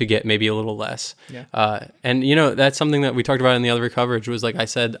fun to get maybe a little less. Yeah. And that's something that we talked about in the other coverage was like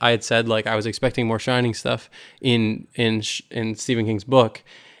I had said like I was expecting more Shining stuff in Stephen King's book.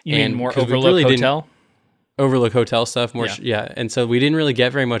 You mean more Overlook Hotel? Overlook Hotel stuff more. And so we didn't really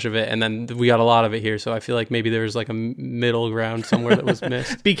get very much of it, and then we got a lot of it here, so I feel like maybe there's like a middle ground somewhere that was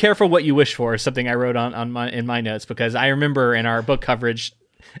missed. Be careful what you wish for is something I wrote in my notes, because I remember in our book coverage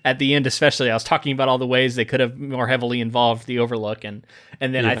at the end especially I was talking about all the ways they could have more heavily involved the Overlook, and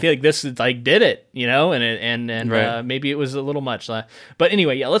then I feel like this like did it, and right. Maybe it was a little much, but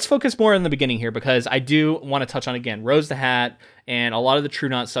anyway, let's focus more in the beginning here, because I do want to touch on again Rose the Hat, and a lot of the True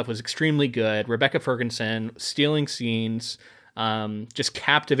Knot stuff was extremely good. Rebecca Ferguson stealing scenes, just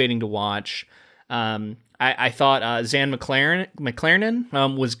captivating to watch. I thought Zan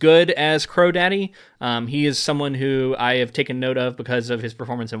McClarnon was good as Crow Daddy. He is someone who I have taken note of because of his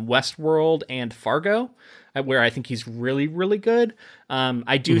performance in Westworld and Fargo, where I think he's really, really good.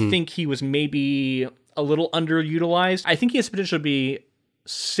 I do think he was maybe a little underutilized. I think he has potential to be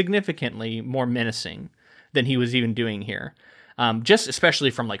significantly more menacing than he was even doing here. Just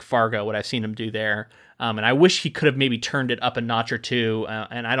especially from like Fargo, what I've seen him do there. And I wish he could have maybe turned it up a notch or two.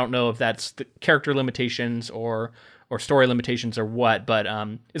 And I don't know if that's the character limitations or story limitations or what, but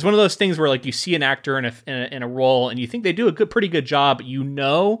it's one of those things where like you see an actor in a role and you think they do a pretty good job, but you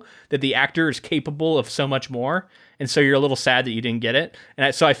know that the actor is capable of so much more. And so you're a little sad that you didn't get it.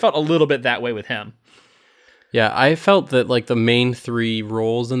 And so I felt a little bit that way with him. Yeah, I felt that like the main three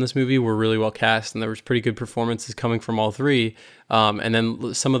roles in this movie were really well cast, and there was pretty good performances coming from all three. And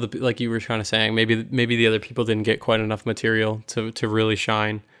then some of the, like you were kind of saying, maybe the other people didn't get quite enough material to really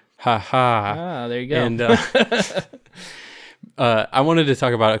shine. Ha ha. Ah, there you go. And I wanted to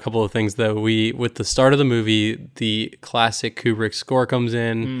talk about a couple of things though. With the start of the movie, the classic Kubrick score comes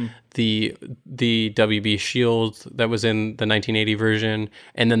in, the WB shield that was in the 1980 version,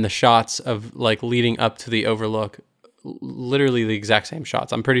 and then the shots of like leading up to the Overlook, literally the exact same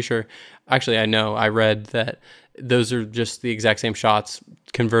shots. I'm pretty sure, actually I know, I read that those are just the exact same shots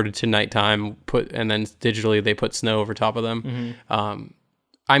converted to nighttime, and then digitally they put snow over top of them.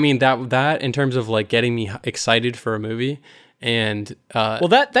 I mean that in terms of like getting me excited for a movie. And well,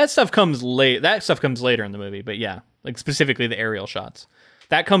 that stuff comes late. That stuff comes later in the movie, but yeah, like specifically the aerial shots.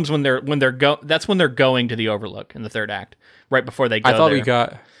 That comes when they're that's when they're going to the Overlook in the third act, right before they go.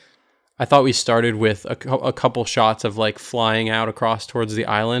 I thought we started with a couple shots of like flying out across towards the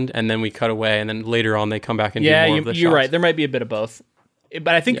island, and then we cut away, and then later on they come back and do more of the shots. You're right. There might be a bit of both,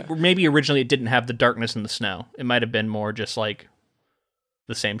 but I think maybe originally it didn't have the darkness and the snow. It might have been more just like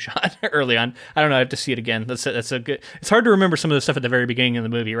the same shot early on. I don't know. I have to see it again. That's a good. It's hard to remember some of the stuff at the very beginning of the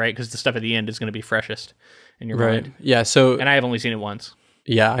movie, right? Because the stuff at the end is going to be freshest in your mind. Yeah. So, and I have only seen it once.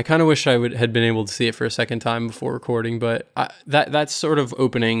 Yeah, I kind of wish I had been able to see it for a second time before recording, but that sort of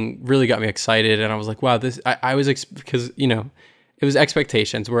opening really got me excited, and I was like, wow, this. I was because it was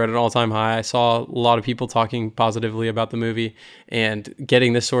expectations were at an all-time high. I saw a lot of people talking positively about the movie and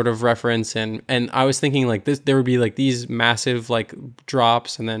getting this sort of reference, and I was thinking like this, there would be like these massive like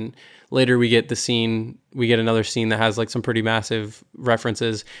drops, and then later we get another scene that has like some pretty massive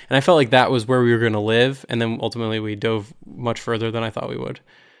references, and I felt like that was where we were going to live, and then ultimately we dove much further than I thought we would.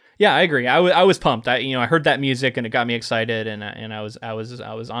 Yeah, I agree. I was pumped. I heard that music and it got me excited, and I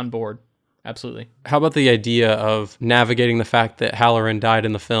was on board. Absolutely. How about the idea of navigating the fact that Halloran died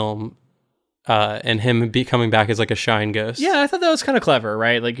in the film, and him coming back as like a Shine ghost? Yeah, I thought that was kind of clever,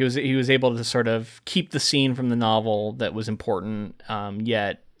 right? Like he was able to sort of keep the scene from the novel that was important,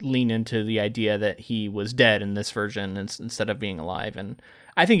 yet lean into the idea that he was dead in this version instead of being alive. And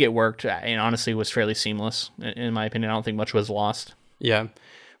I think it worked, and honestly was fairly seamless, in my opinion. I don't think much was lost. Yeah.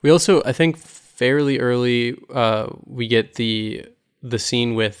 We also, I think fairly early, we get the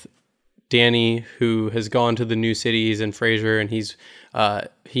scene with Danny, who has gone to the New Cities, and Fraser, and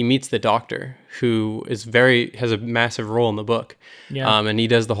he meets the Doctor, who has a massive role in the book. Yeah. And he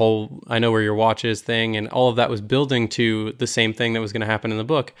does the whole "I know where your watch is" thing, and all of that was building to the same thing that was going to happen in the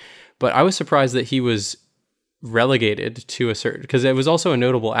book. But I was surprised that he was relegated to a certain, because it was also a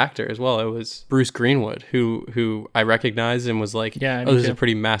notable actor as well. It was Bruce Greenwood, who I recognized and was like, yeah, oh, this is a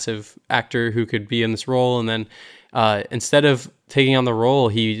pretty massive actor who could be in this role. And then instead of taking on the role,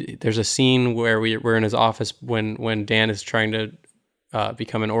 there's a scene where we're in his office when Dan is trying to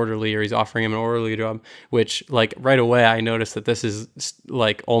become an orderly, or he's offering him an orderly job, which like right away I noticed that this is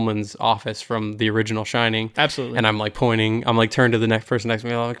like Ullman's office from the original Shining. Absolutely. And I'm like pointing, I'm like turned to the next person next to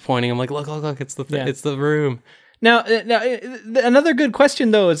me, I'm like pointing, I'm like, look, it's the room. Now, another good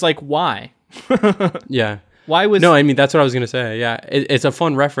question though is like, why? Yeah. Why was... No, I mean, that's what I was going to say. Yeah. It's a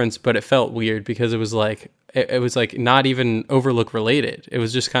fun reference, but it felt weird because it was like not even Overlook related. It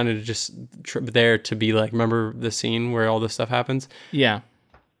was just kind of there to be like, remember the scene where all this stuff happens? Yeah.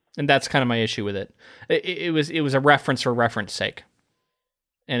 And that's kind of my issue with it. It was a reference for reference sake.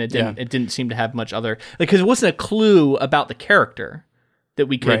 And it didn't seem to have much other, like, because it wasn't a clue about the character that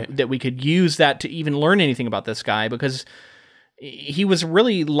we could use that to even learn anything about this guy, because he was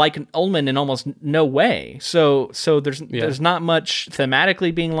really like Ullman in almost no way. So there's not much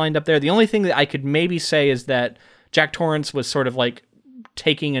thematically being lined up there. The only thing that I could maybe say is that Jack Torrance was sort of like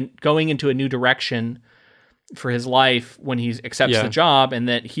going into a new direction for his life when he accepts the job, and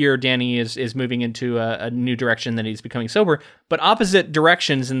that here Danny is moving into a new direction, that he's becoming sober, but opposite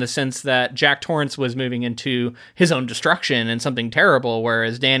directions in the sense that Jack Torrance was moving into his own destruction and something terrible,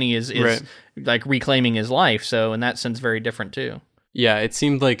 whereas Danny is like reclaiming his life. So in that sense, very different too. Yeah, it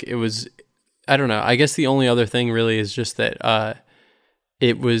seemed like it was, I don't know. I guess the only other thing really is just that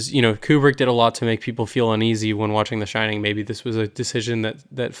it was, Kubrick did a lot to make people feel uneasy when watching The Shining. Maybe this was a decision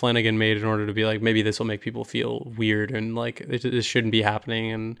that Flanagan made in order to be like, maybe this will make people feel weird and like this shouldn't be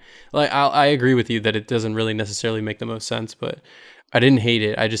happening. And like, I agree with you that it doesn't really necessarily make the most sense, but I didn't hate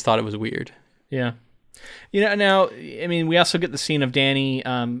it. I just thought it was weird. Yeah. Now, I mean, we also get the scene of Danny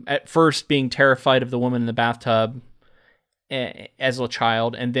at first being terrified of the woman in the bathtub as a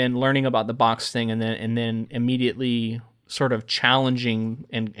child, and then learning about the box thing, and then immediately sort of challenging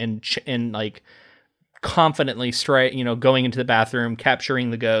and like confidently going into the bathroom,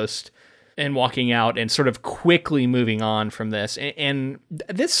 capturing the ghost, and walking out, and sort of quickly moving on from this. And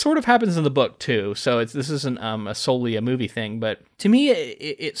this sort of happens in the book too. So this isn't solely a movie thing, but to me,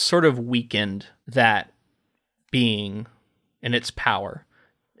 it sort of weakened that being and its power.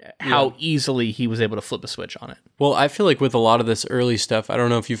 How easily he was able to flip a switch on it. Well, I feel like with a lot of this early stuff, I don't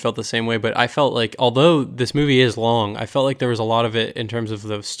know if you felt the same way, but I felt like, although this movie is long, I felt like there was a lot of it in terms of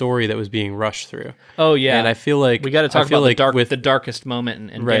the story that was being rushed through. Oh yeah, and I feel like we got to talk about the darkest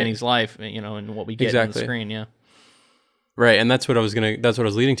moment in Danny's life, and what we get on the screen. Yeah, right, and that's what I was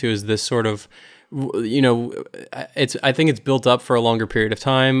leading to, is this sort of, I think it's built up for a longer period of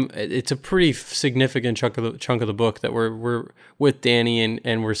time. It's a pretty significant chunk of the book that we're with Danny,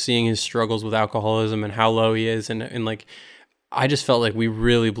 and we're seeing his struggles with alcoholism and how low he is, and like, I just felt like we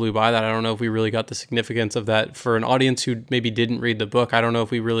really blew by that. I don't know if we really got the significance of that for an audience who maybe didn't read the book. I don't know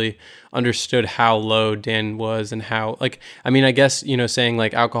if we really understood how low Dan was, and how, like, I mean, I guess, saying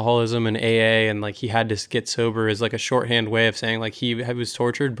like alcoholism and AA and like he had to get sober is like a shorthand way of saying like he was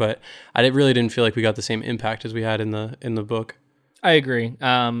tortured, but I really didn't feel like we got the same impact as we had in the book. I agree.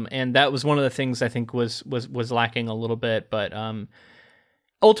 And that was one of the things I think was lacking a little bit, but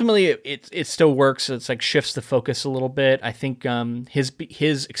ultimately, it still works. It's like shifts the focus a little bit. I think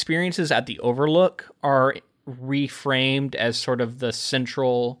his experiences at the Overlook are reframed as sort of the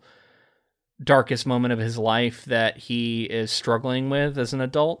central darkest moment of his life that he is struggling with as an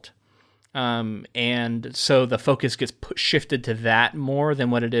adult. And so the focus gets shifted to that more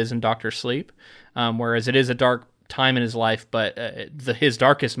than what it is in Doctor Sleep, whereas it is a dark time in his life, but his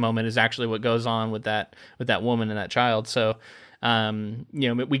darkest moment is actually what goes on with that woman and that child. So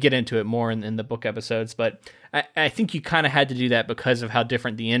we get into it more in the book episodes, but I think you kind of had to do that because of how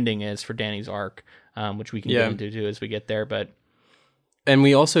different the ending is for Danny's arc, which we can get into too as we get there. And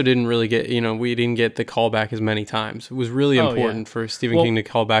we also didn't really get, we didn't get the callback as many times. It was really important for Stephen King to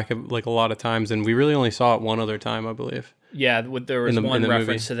call back like a lot of times, and we really only saw it one other time, I believe. Yeah, there was one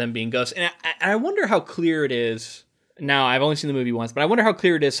reference to them being ghosts. And I wonder how clear it is. Now, I've only seen the movie once, but I wonder how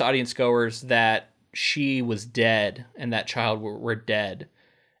clear it is to audience goers that she was dead and that child were dead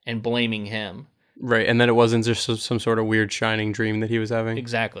and blaming him. Right, and then it wasn't just some sort of weird shining dream that he was having.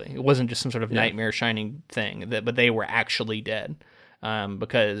 Exactly. It wasn't just some sort of nightmare shining thing, but they were actually dead.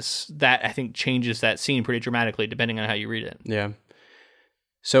 Because that, I think, changes that scene pretty dramatically depending on how you read it. Yeah.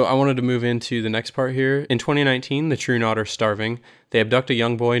 So I wanted to move into the next part here. In 2019, the True Knot are starving. They abduct a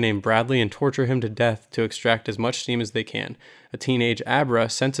young boy named Bradley and torture him to death to extract as much steam as they can. A teenage Abra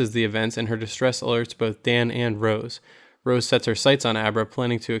senses the events, and her distress alerts both Dan and Rose. Rose sets her sights on Abra,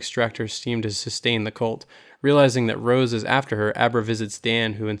 planning to extract her steam to sustain the cult. Realizing that Rose is after her, Abra visits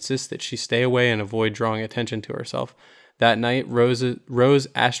Dan, who insists that she stay away and avoid drawing attention to herself. That night, Rose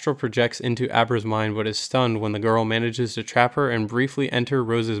astral projects into Abra's mind, but is stunned when the girl manages to trap her and briefly enter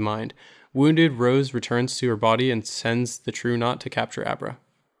Rose's mind. Wounded, Rose returns to her body and sends the True Knot to capture Abra.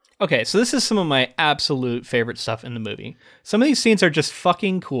 Okay, so this is some of my absolute favorite stuff in the movie. Some of these scenes are just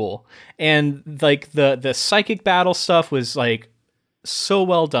fucking cool. And like the psychic battle stuff was like so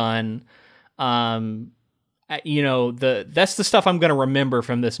well done. That's the stuff I'm going to remember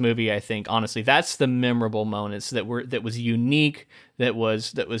from this movie. I think honestly, that's the memorable moments that was unique. That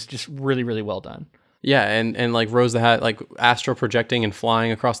was just really, really well done. Yeah, and like Rose that had like astral projecting and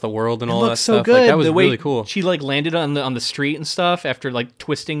flying across the world and all that so stuff. Good. Like that was the way really cool. She like landed on the street and stuff after like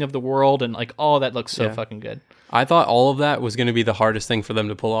twisting of the world, and like all that looks so fucking good. I thought all of that was going to be the hardest thing for them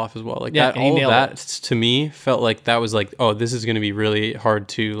to pull off as well. Like that, all of that to me felt like that was like, oh, this is going to be really hard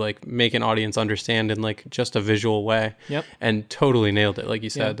to like make an audience understand in like just a visual way. Yep. And totally nailed it, like you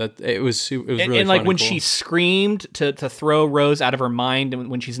said. That it was really and like fun when and cool. she screamed to throw Rose out of her mind, and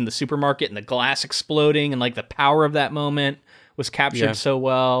when she's in the supermarket and the glass exploding, and like the power of that moment was captured so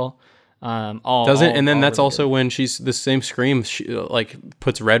well. And then that's really also good. When she's the same scream, she like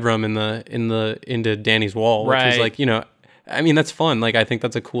puts red rum into Danny's wall, which is like, I mean, that's fun. Like, I think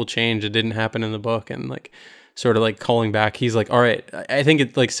that's a cool change. It didn't happen in the book, and like sort of like calling back. He's like, all right, I think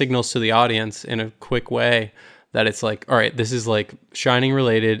it like signals to the audience in a quick way that it's like, all right, this is like Shining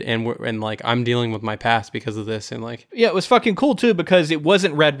related, and like I'm dealing with my past because of this, and like it was fucking cool too because it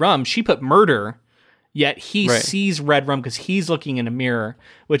wasn't red rum. She put murder. Yet he sees red rum because he's looking in a mirror,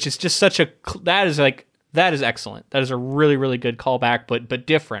 which is just that is excellent. That is a really, really good callback, but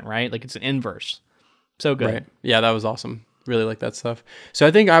different, right? Like it's an inverse. So good. Right. Yeah, that was awesome. Really like that stuff. So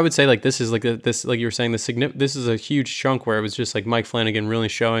I think I would say like this is like this, like you were saying, this is a huge chunk where it was just like Mike Flanagan really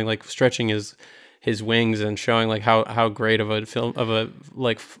showing, like stretching his wings and showing like how great of a film of a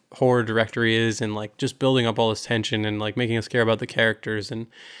like horror director he is, and like just building up all this tension and like making us care about the characters. And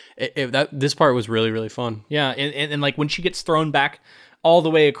this part was really, really fun. Yeah, and like when she gets thrown back all the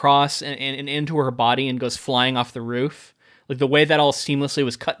way across and into her body and goes flying off the roof, like the way that all seamlessly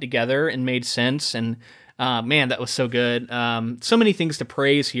was cut together and made sense. And man, that was so good. So many things to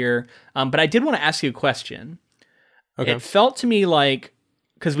praise here. But I did want to ask you a question. Okay. It felt to me like,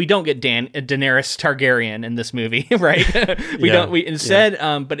 because we don't get Daenerys Targaryen in this movie, right? But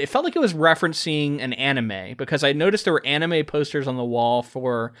it felt like it was referencing an anime, because I noticed there were anime posters on the wall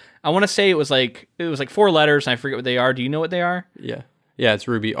for, I want to say it was like 4 letters, and I forget what they are. Do you know what they are? Yeah, it's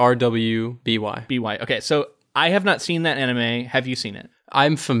RWBY. RWBY. BY. Okay, so I have not seen that anime. Have you seen it?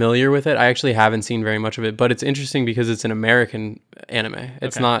 I'm familiar with it. I actually haven't seen very much of it, but it's interesting because it's an American anime.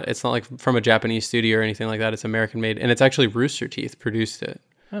 It's not like from a Japanese studio or anything like that. It's American made, and it's actually Rooster Teeth produced it.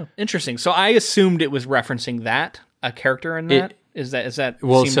 Oh, interesting. So I assumed it was referencing a character in that. Is that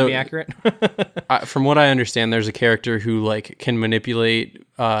to be accurate? From what I understand, there's a character who like can manipulate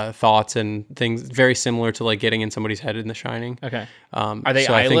thoughts and things, very similar to like getting in somebody's head in The Shining. Okay. Are they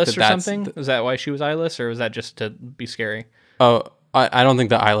eyeless or something? Is that why she was eyeless, or was that just to be scary? Oh, I don't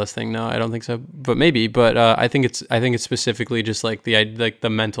think the eyeless thing. No, I don't think so. But maybe. But I think it's specifically just like the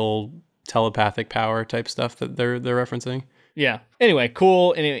mental telepathic power type stuff that they're referencing. Yeah. Anyway,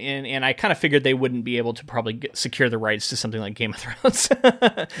 cool. And I kind of figured they wouldn't be able to probably secure the rights to something like Game of Thrones.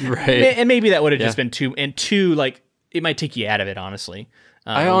 Right. And maybe that would have just been too, like, it might take you out of it, honestly.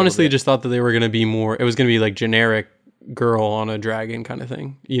 I honestly just thought that they were going to be more, it was going to be like generic girl on a dragon kind of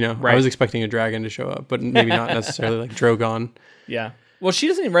thing. You know, Right. I was expecting a dragon to show up, but maybe not necessarily like Drogon. Yeah. Well, she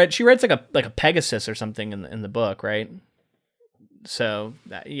doesn't ride. She rides like a Pegasus or something in the book, right? So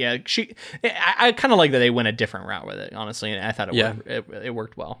yeah, I kind of like that they went a different route with it, honestly, and I thought it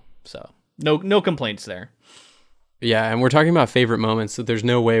worked well. So no complaints there. Yeah, and we're talking about favorite moments, so there's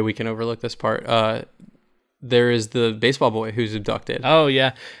no way we can overlook this part. There is the baseball boy who's abducted. Oh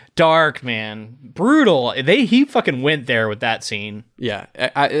yeah, dark, man, brutal. He fucking went there with that scene. Yeah,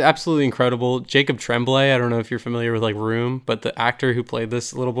 absolutely incredible. Jacob Tremblay, I don't know if you're familiar with like Room, but the actor who played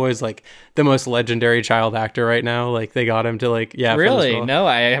this little boy is like the most legendary child actor right now. Like they got him to like, yeah. for this Really? role. No,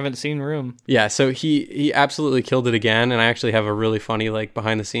 I haven't seen Room. Yeah, so he absolutely killed it again, and I actually have a really funny like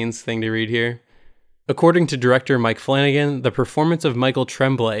behind the scenes thing to read here. According to director Mike Flanagan, the performance of Michael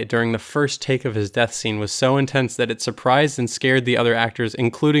Tremblay during the first take of his death scene was so intense that it surprised and scared the other actors,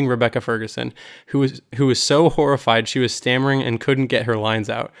 including Rebecca Ferguson, who was so horrified she was stammering and couldn't get her lines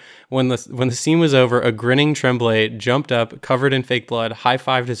out. When the scene was over, a grinning Tremblay jumped up, covered in fake blood,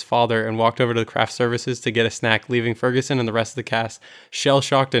 high-fived his father, and walked over to the craft services to get a snack, leaving Ferguson and the rest of the cast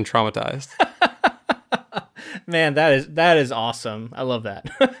shell-shocked and traumatized. Man, that is awesome. I love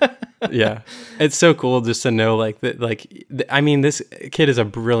that. Yeah, it's so cool just to know like that. I mean, this kid is a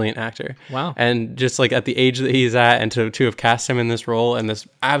brilliant actor. Wow. And just like at the age that he's at, and to have cast him in this role and this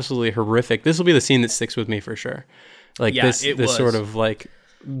absolutely horrific. This will be the scene that sticks with me for sure. Like this sort of like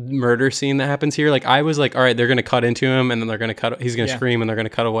murder scene that happens here. Like I was like, all right, they're gonna cut into him, and then they're gonna cut. He's gonna scream, and they're gonna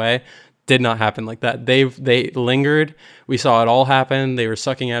cut away. Did not happen like that. They lingered. We saw it all happen. They were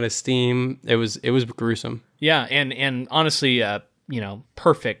sucking out his steam. It was gruesome. Yeah, and honestly,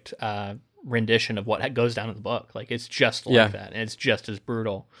 perfect rendition of what goes down in the book. Like it's just like that, and it's just as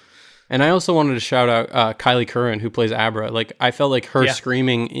brutal. And I also wanted to shout out Kylie Curran, who plays Abra. Like I felt like her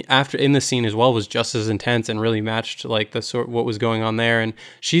screaming after in the scene as well was just as intense and really matched like what was going on there. And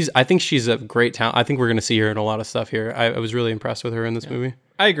I think she's a great talent. I think we're going to see her in a lot of stuff here. I was really impressed with her in this movie.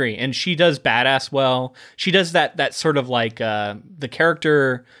 I agree, and she does badass well. She does that sort of like the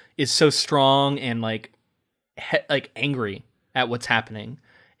character is so strong and like angry at what's happening,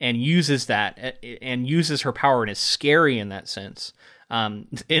 and uses that and uses her power and is scary in that sense.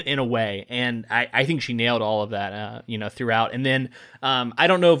 In a way, and I think she nailed all of that, throughout. And then I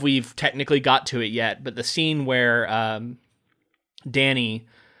don't know if we've technically got to it yet, but the scene where Danny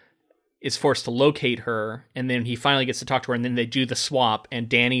is forced to locate her, and then he finally gets to talk to her, and then they do the swap, and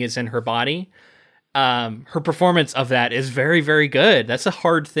Danny is in her body. Her performance of that is very, very good. That's a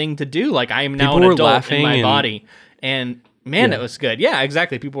hard thing to do. Like I am now an adult in my body, and man, that was good. Yeah,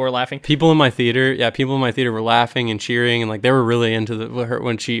 exactly. People were laughing. People in my theater were laughing and cheering, and like they were really into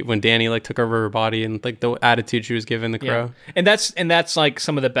when Danny like took over her body and like the attitude she was giving the crow. And that's like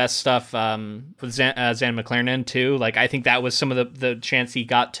some of the best stuff with Zan McClarnon too. Like I think that was some of the chance he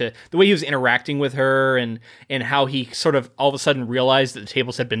got to the way he was interacting with her and how he sort of all of a sudden realized that the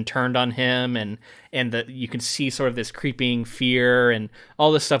tables had been turned on him and that you can see sort of this creeping fear and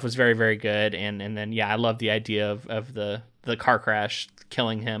all this stuff was very, very good. And then I love the idea of the car crash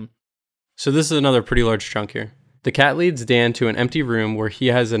killing him. So this is another pretty large chunk here. The cat leads Dan to an empty room where he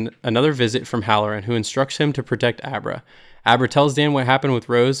has another visit from Halloran, who instructs him to protect Abra. Abra tells Dan what happened with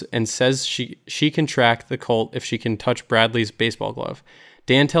Rose and says she can track the cult if she can touch Bradley's baseball glove.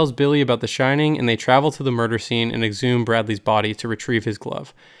 Dan tells Billy about the Shining, and they travel to the murder scene and exhume Bradley's body to retrieve his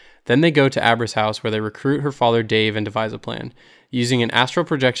glove. Then they go to Abra's house where they recruit her father Dave and devise a plan. Using an astral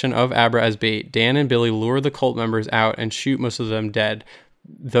projection of Abra as bait, Dan and Billy lure the cult members out and shoot most of them dead,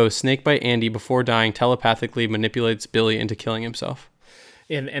 though Snakebite Andy, before dying, telepathically manipulates Billy into killing himself.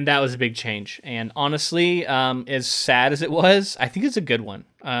 And that was a big change. And honestly, as sad as it was, I think it's a good one.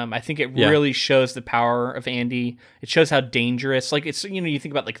 I think it really shows the power of Andy. It shows how dangerous, like it's, you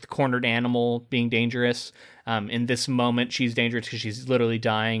think about like the cornered animal being dangerous. In this moment, she's dangerous because she's literally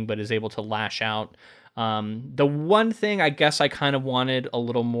dying, but is able to lash out. The one thing I guess I kind of wanted a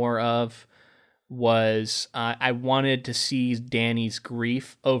little more of was I wanted to see Danny's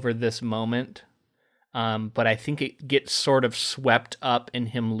grief over this moment. But I think it gets sort of swept up in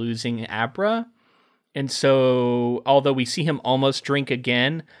him losing Abra. And so, although we see him almost drink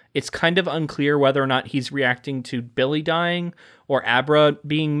again, it's kind of unclear whether or not he's reacting to Billy dying or Abra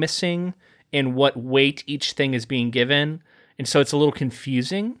being missing and what weight each thing is being given. And so it's a little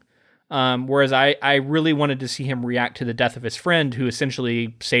confusing. Whereas I really wanted to see him react to the death of his friend who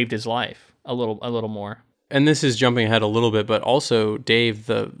essentially saved his life a little more. and this is jumping ahead a little bit, but also Dave,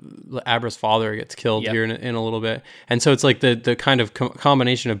 the Abra's father, gets killed here in a little bit. And so it's like the kind of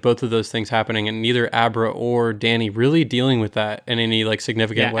combination of both of those things happening, and neither Abra or Danny really dealing with that in any like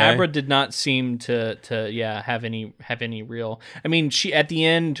significant way. Abra did not seem to have any real. I mean, she at the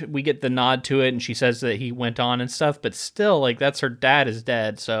end we get the nod to it, and she says that he went on and stuff, but still, like, that's her dad is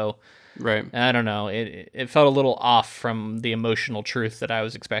dead, so. Right. I don't know. It felt a little off from the emotional truth that I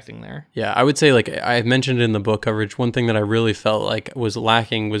was expecting there. Yeah, I would say, like I mentioned in the book coverage, one thing that I really felt like was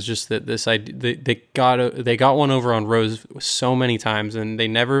lacking was just that this idea they got one over on Rose so many times, and they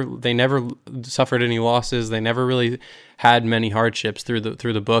never suffered any losses. They never really had many hardships through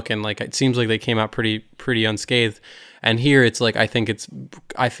the book, and like it seems like they came out pretty unscathed. And here it's like I think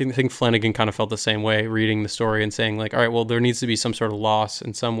Flanagan kind of felt the same way reading the story and saying like, all right, well, there needs to be some sort of loss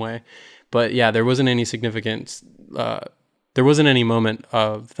in some way. But yeah, there wasn't any significance. There wasn't any moment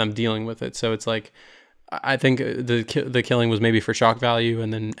of them dealing with it. So it's like I think the killing was maybe for shock value,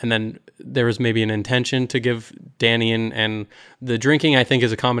 and then there was maybe an intention to give Danny and the drinking. I think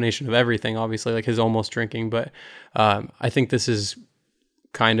is a combination of everything. Obviously, like his almost drinking, but I think this is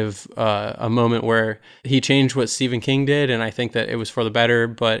kind of a moment where he changed what Stephen King did, and I think that it was for the better,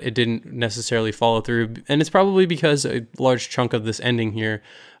 but it didn't necessarily follow through. And it's probably because a large chunk of this ending here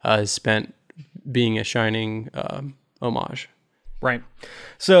is spent being a Shining homage. Right.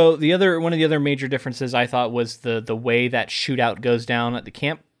 So one of the other major differences I thought was the way that shootout goes down at the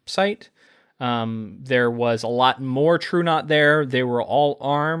campsite. There was a lot more True Knot there. They were all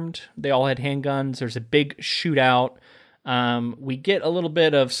armed. They all had handguns. There's a big shootout. We get a little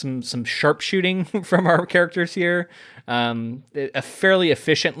bit of some sharpshooting from our characters here, fairly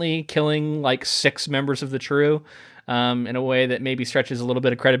efficiently killing like 6 members of the True, in a way that maybe stretches a little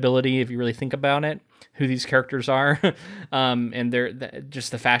bit of credibility if you really think about it, who these characters are, and they're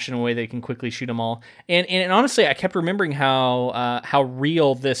just the fashion way they can quickly shoot them all. And honestly, I kept remembering how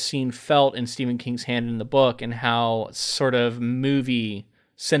real this scene felt in Stephen King's hand in the book, and how sort of movie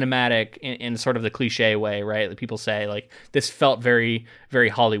cinematic in sort of the cliche way, right? Like people say, like, this felt very, very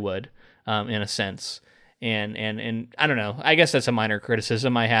Hollywood, in a sense. And I don't know. I guess that's a minor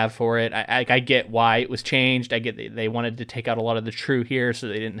criticism I have for it. I get why it was changed. I get they wanted to take out a lot of the True here so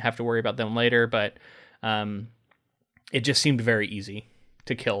they didn't have to worry about them later. But it just seemed very easy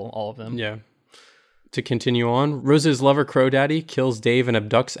to kill all of them. Yeah. To continue on, Rose's lover Crow Daddy kills Dave and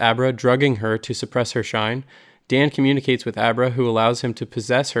abducts Abra, drugging her to suppress her shine. Dan communicates with Abra, who allows him to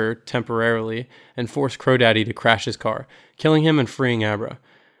possess her temporarily and force Crow Daddy to crash his car, killing him and freeing Abra.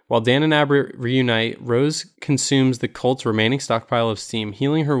 While Dan and Abra reunite, Rose consumes the cult's remaining stockpile of steam,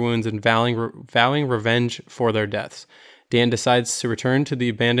 healing her wounds and vowing revenge for their deaths. Dan decides to return to the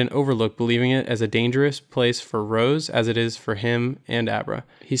abandoned Overlook, believing it as a dangerous place for Rose as it is for him and Abra.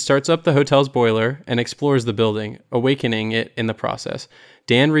 He starts up the hotel's boiler and explores the building, awakening it in the process.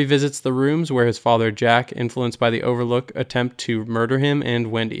 Dan revisits the rooms where his father, Jack, influenced by the Overlook, attempt to murder him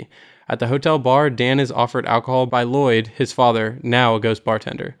and Wendy. At the hotel bar, Dan is offered alcohol by Lloyd, his father, now a ghost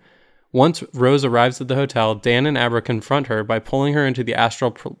bartender. Once Rose arrives at the hotel, Dan and Abra confront her by pulling her into the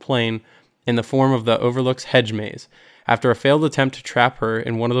astral plane in the form of the Overlook's hedge maze. After a failed attempt to trap her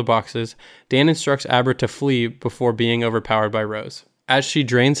in one of the boxes, Dan instructs Abra to flee before being overpowered by Rose. As she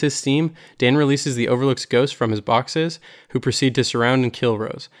drains his steam, Dan releases the Overlook's ghost from his boxes, who proceed to surround and kill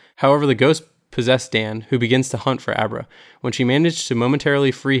Rose. However, the ghost possesses Dan, who begins to hunt for Abra. When she manages to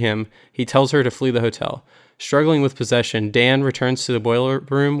momentarily free him, he tells her to flee the hotel. Struggling with possession, Dan returns to the boiler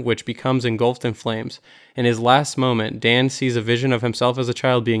room, which becomes engulfed in flames. In his last moment, Dan sees a vision of himself as a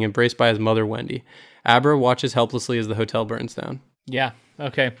child being embraced by his mother, Wendy. Abra watches helplessly as the hotel burns down. Yeah.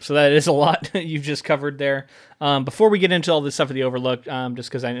 Okay. So that is a lot you've just covered there. Before we get into all this stuff with the Overlook, just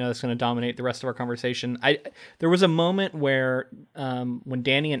because I know that's going to dominate the rest of our conversation, there was a moment where when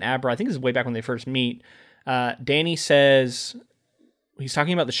Danny and Abra, I think this is way back when they first meet, Danny says, he's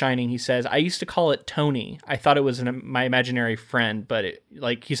talking about The Shining. He says, I used to call it Tony. I thought it was my imaginary friend, but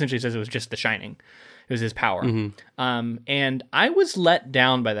he essentially says it was just The Shining. It was his power. Mm-hmm. And I was let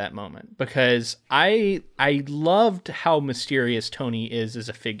down by that moment because I loved how mysterious Tony is as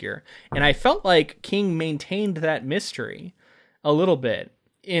a figure. And I felt like King maintained that mystery a little bit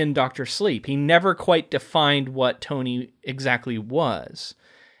in Dr. Sleep. He never quite defined what Tony exactly was.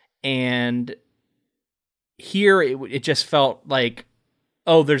 And here it just felt like,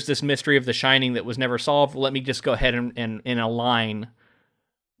 oh, there's this mystery of The Shining that was never solved. Let me just go ahead and in a line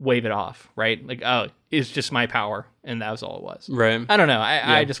wave it off, right? Like, oh, it's just my power, and that was all it was. Right. I don't know.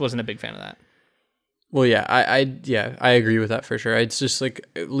 I just wasn't a big fan of that. Well, yeah, I agree with that for sure. It's just like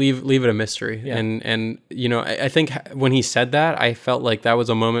leave it a mystery, Yeah. and you know, I think when he said that, I felt like that was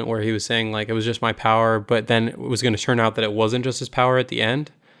a moment where he was saying like it was just my power, but then it was going to turn out that it wasn't just his power at the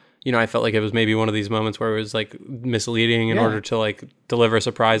end. You know, I felt like it was maybe one of these moments where it was like misleading in order to like deliver a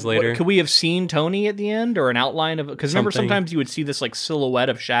surprise later. Could we have seen Tony at the end, or an outline of? Because remember, sometimes you would see this like silhouette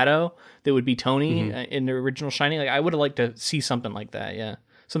of shadow that would be Tony in the original Shining. Like I would have liked to see something like that. Yeah,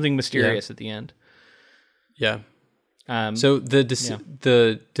 something mysterious at the end. Yeah. So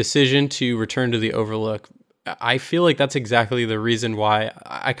the decision to return to the Overlook, I feel like that's exactly the reason why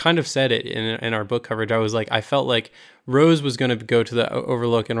I kind of said it in our book coverage. I was like, I felt like Rose was going to go to the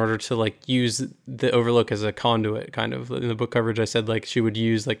Overlook in order to like use the Overlook as a conduit, kind of. In the book coverage, I said like she would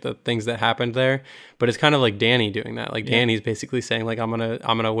use like the things that happened there, but it's kind of like Danny doing that. Like Danny's basically saying like I'm gonna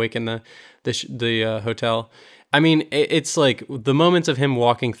awaken the hotel. I mean, it's like the moments of him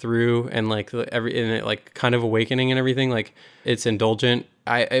walking through and like and it like kind of awakening and everything. Like it's indulgent.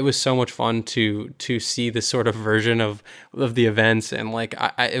 It was so much fun to see this sort of version of the events, and like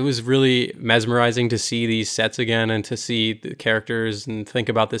it was really mesmerizing to see these sets again and to see the characters and think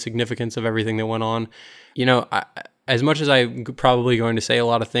about the significance of everything that went on. You know, as much as I'm probably going to say a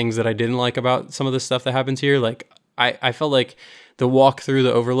lot of things that I didn't like about some of the stuff that happens here, like I felt like the walk through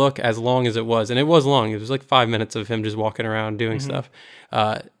the Overlook, as long as it was, and it was long, it was like 5 minutes of him just walking around doing stuff.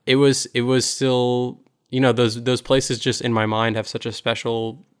 It was still, you know, those places just in my mind have such a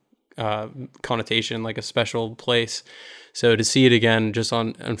special connotation, like a special place. So to see it again just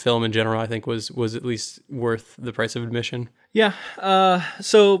on film in general, I think was at least worth the price of admission. Yeah.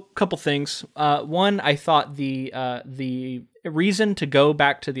 So a couple things. One, I thought the reason to go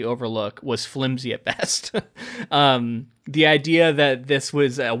back to the Overlook was flimsy at best. The idea that this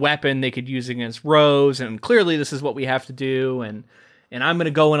was a weapon they could use against Rose, and clearly this is what we have to do, and I'm going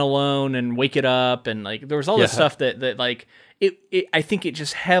to go in alone and wake it up, and like there was all this stuff that like it I think it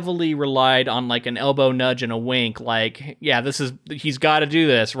just heavily relied on like an elbow nudge and a wink, like, yeah, he's got to do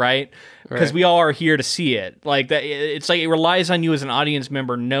this, right? Because we all are here to see it. Like that, it's like it relies on you as an audience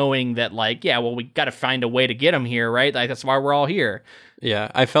member knowing that, like, yeah, well, we got to find a way to get him here, right? Like that's why we're all here.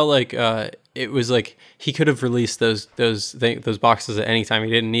 Yeah, I felt like it was like he could have released those boxes at any time.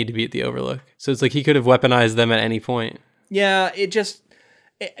 He didn't need to be at the Overlook, so it's like he could have weaponized them at any point. Yeah, it just.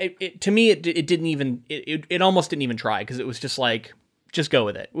 To me, it didn't even, it almost didn't even try, because it was just like, just go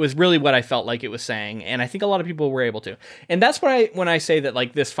with it. It was really what I felt like it was saying, and I think a lot of people were able to. And that's when I say that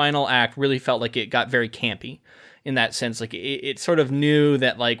like this final act really felt like it got very campy in that sense. Like it sort of knew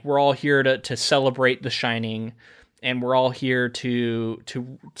that like we're all here to celebrate The Shining, and we're all here to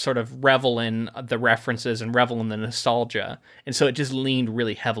sort of revel in the references and revel in the nostalgia. And so it just leaned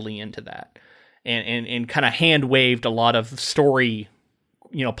really heavily into that, and kind of hand waved a lot of story,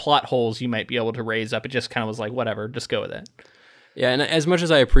 you know, plot holes you might be able to raise up. It just kind of was like, whatever, just go with it. Yeah, and as much as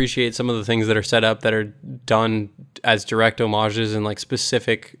I appreciate some of the things that are set up that are done as direct homages and like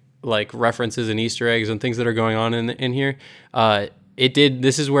specific like references and Easter eggs and things that are going on in here,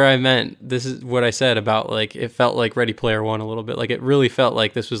 this is where I meant, this is what I said about like, it felt like Ready Player One a little bit. Like it really felt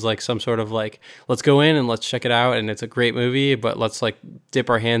like this was like some sort of like, let's go in and let's check it out, and it's a great movie, but let's like dip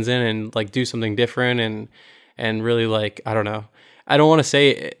our hands in and like do something different and really like, I don't know. I don't want to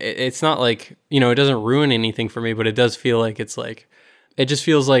say it's not like, you know, it doesn't ruin anything for me, but it does feel like it's like, it just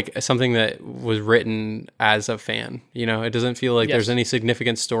feels like something that was written as a fan. You know, it doesn't feel like there's any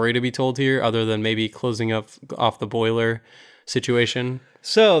significant story to be told here other than maybe closing up off the boiler situation.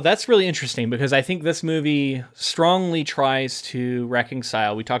 So that's really interesting, because I think this movie strongly tries to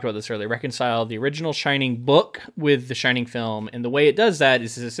reconcile, we talked about this earlier, reconcile the original Shining book with the Shining film. And the way it does that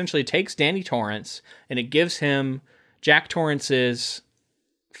is it essentially takes Danny Torrance and it gives him Jack Torrance's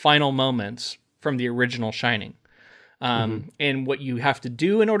final moments from the original Shining. And what you have to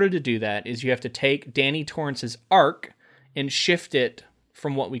do in order to do that is you have to take Danny Torrance's arc and shift it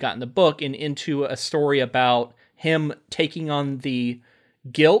from what we got in the book and into a story about him taking on the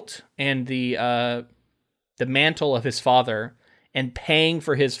guilt and the mantle of his father and paying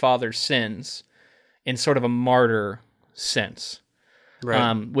for his father's sins in sort of a martyr sense.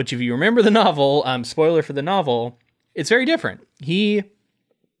 Right. Which, if you remember the novel, spoiler for the novel, it's very different. He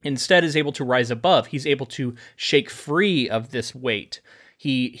instead is able to rise above. He's able to shake free of this weight.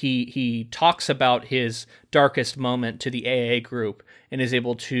 He talks about his darkest moment to the AA group and is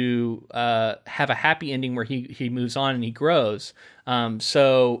able to have a happy ending where he moves on and he grows.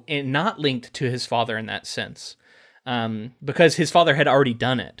 So, and not linked to his father in that sense. Because his father had already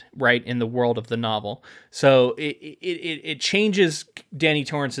done it, right, in the world of the novel. So it changes Danny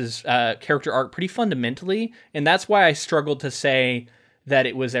Torrance's character arc pretty fundamentally, and that's why I struggled to say that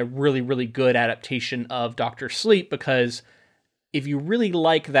it was a really, really good adaptation of Dr. Sleep, because if you really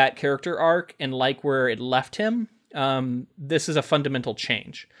like that character arc and like where it left him, this is a fundamental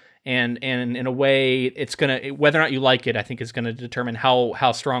change. And in a way, it's gonna, whether or not you like it, I think is gonna determine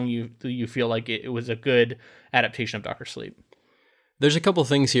how strong you feel like it was a good adaptation of Dr. Sleep. There's a couple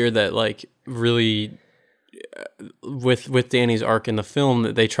things here that like really with Danny's arc in the film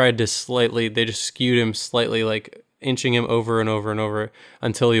that they tried to they just skewed him slightly, like inching him over and over and over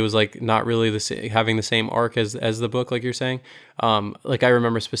until he was like not really having the same arc as the book, like you're saying. Like I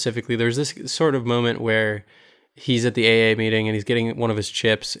remember specifically, there's this sort of moment where he's at the AA meeting and he's getting one of his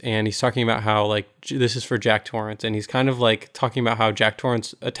chips and he's talking about how like this is for Jack Torrance, and he's kind of like talking about how Jack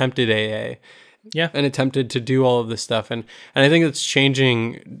Torrance attempted AA. Yeah. And attempted to do all of this stuff. And I think it's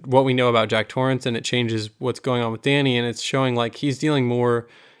changing what we know about Jack Torrance, and it changes what's going on with Danny, and it's showing like he's dealing more,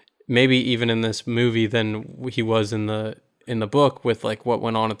 maybe even in this movie, than he was in the book with like what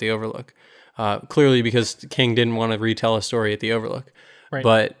went on at the Overlook. Clearly because King didn't want to retell a story at the Overlook. Right.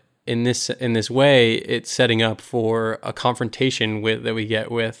 But in this way, it's setting up for a confrontation that we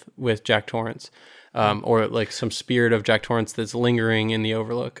get with Jack Torrance. Or like some spirit of Jack Torrance that's lingering in the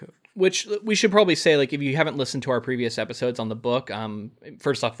Overlook. Which we should probably say, like, if you haven't listened to our previous episodes on the book,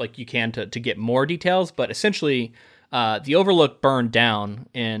 first off, like, you can to get more details, but essentially, the Overlook burned down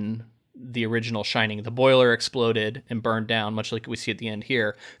in the original Shining. The boiler exploded and burned down, much like we see at the end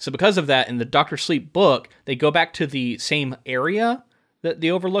here. So because of that, in the Dr. Sleep book, they go back to the same area that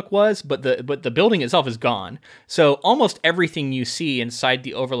the Overlook was, but the building itself is gone. So almost everything you see inside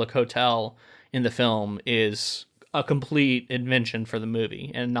the Overlook Hotel in the film is a complete invention for the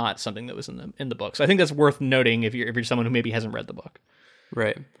movie and not something that was in the book. So I think that's worth noting if you're someone who maybe hasn't read the book.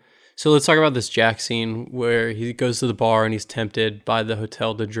 Right. So let's talk about this Jack scene where he goes to the bar and he's tempted by the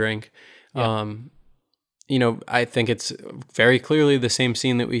hotel to drink. Yeah. I think it's very clearly the same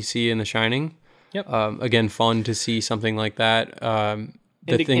scene that we see in The Shining. Yep. Again, fun to see something like that.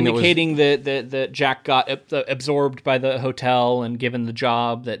 Indicating that Jack got absorbed by the hotel and given the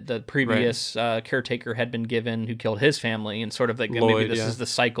job that the previous caretaker had been given, who killed his family, and sort of like Lloyd, maybe this is the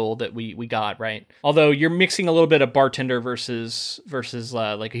cycle that we got, right? Although you're mixing a little bit of bartender versus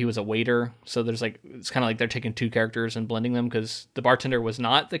like he was a waiter, so there's like it's kind of like they're taking two characters and blending them, because the bartender was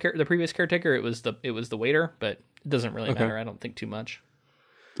not the previous caretaker, it was the waiter, but it doesn't really matter, I don't think, too much.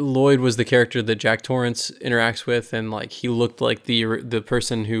 Lloyd was the character that Jack Torrance interacts with, and like he looked like the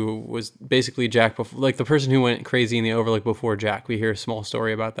person who was basically Jack before, like the person who went crazy in the Overlook before Jack. We hear a small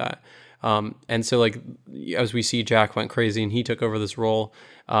story about that, and so like as we see, Jack went crazy and he took over this role,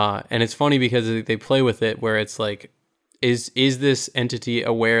 and it's funny because they play with it where it's like, is this entity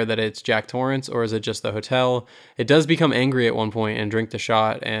aware that it's Jack Torrance, or is it just the hotel? It does become angry at one point and drink the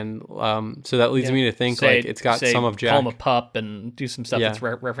shot, and so that leads me to think like it's got some of Jack. Call him a pup and do some stuff that's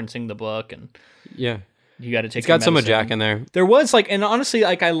referencing the book, and you got to take. It's got some of Jack in there. There was like, and honestly,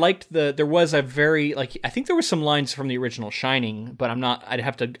 like I liked there was a very like I think there were some lines from the original Shining, but I'd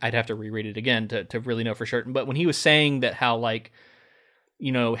have to reread it again to really know for sure. But when he was saying that how like,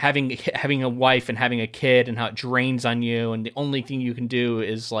 having a wife and having a kid and how it drains on you, and the only thing you can do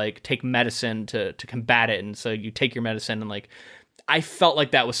is like take medicine to combat it, and so you take your medicine, and like I felt like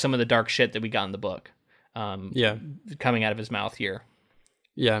that was some of the dark shit that we got in the book. Coming out of his mouth here.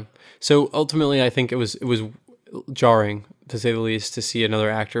 Yeah. So ultimately, I think it was jarring, to say the least, to see another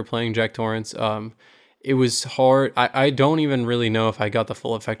actor playing Jack Torrance. It was hard. I don't even really know if I got the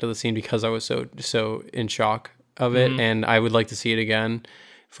full effect of the scene because I was so in shock of it, and I would like to see it again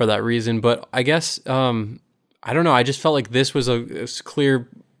for that reason. But I guess I don't know. I just felt like this was a clear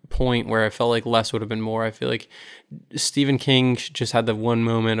point where I felt like less would have been more. I feel like Stephen King just had the one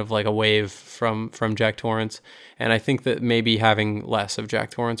moment of like a wave from Jack Torrance, and I think that maybe having less of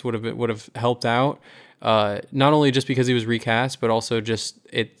Jack Torrance would have helped out. Not only just because he was recast, but also just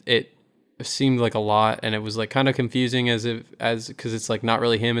it seemed like a lot, and it was like kind of confusing because it's like not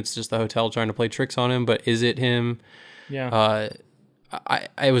really him, it's just the hotel trying to play tricks on him, but is it him? It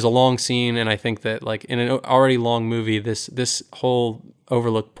was a long scene, and I think that like in an already long movie, this whole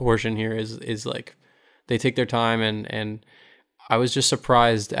Overlook portion here is like they take their time, and I was just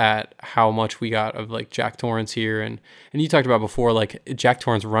surprised at how much we got of like Jack Torrance here, and you talked about before like Jack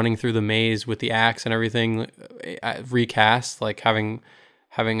Torrance running through the maze with the axe and everything, recast, like having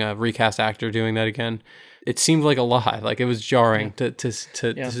a recast actor doing that again. It seemed like a lot. Like it was jarring to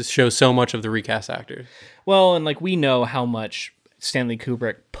show so much of the recast actors. Well, and like we know how much Stanley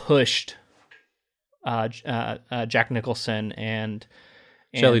Kubrick pushed Jack Nicholson and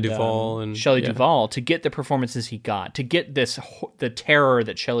Shelley Duvall and Shelley Duvall, to get the performances he got, to get the terror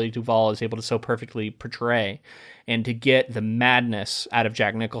that Shelley Duvall is able to so perfectly portray, and to get the madness out of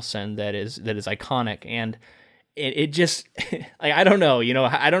Jack Nicholson that is iconic. And it just like, I don't know,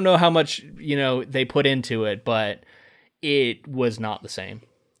 I don't know how much they put into it, but it was not the same.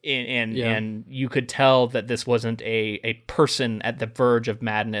 And you could tell that this wasn't a person at the verge of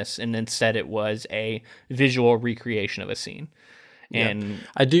madness, and instead it was a visual recreation of a scene. And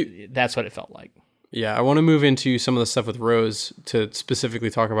that's what it felt like. Yeah, I want to move into some of the stuff with Rose to specifically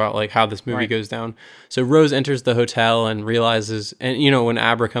talk about like how this movie goes down. So Rose enters the hotel and realizes, and when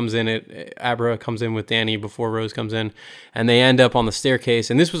Abra comes in with Danny before Rose comes in, and they end up on the staircase.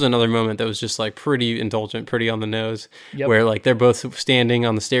 And this was another moment that was just like pretty indulgent, pretty on the nose, where like they're both standing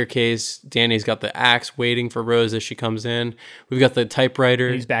on the staircase. Danny's got the axe waiting for Rose as she comes in. We've got the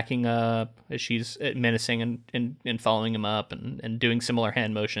typewriter. He's backing up as she's menacing and following him up and doing similar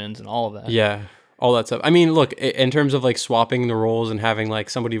hand motions and all of that. Yeah. All that stuff. I mean, look, in terms of like swapping the roles and having like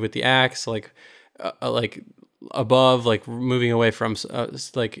somebody with the axe, like above, like moving away from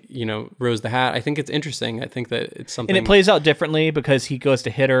Rose the Hat, I think it's interesting. I think that it's something. And it plays out differently because he goes to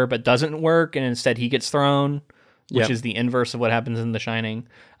hit her but doesn't work, and instead he gets thrown, which is the inverse of what happens in The Shining.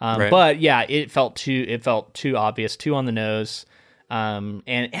 But yeah, it felt too obvious, too on the nose. And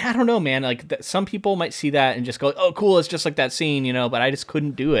I don't know, man, like some people might see that and just go, oh, cool. It's just like that scene, but I just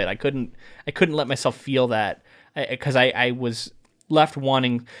couldn't do it. I couldn't let myself feel that because I was left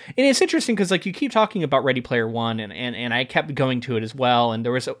wanting, and it's interesting because like you keep talking about Ready Player One and I kept going to it as well. And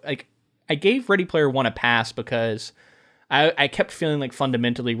there was I gave Ready Player One a pass because I kept feeling like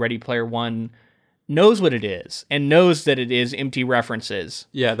fundamentally Ready Player One knows what it is and knows that it is empty references.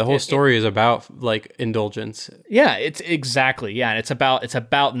 Yeah, the whole story is about like indulgence. Yeah, it's exactly. Yeah, it's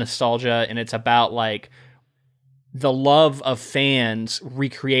about nostalgia, and it's about like the love of fans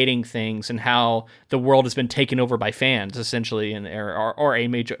recreating things and how the world has been taken over by fans essentially, and or a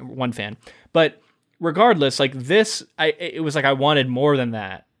major one fan. But regardless, like this, it was like I wanted more than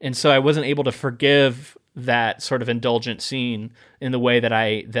that, and so I wasn't able to forgive that sort of indulgent scene in the way that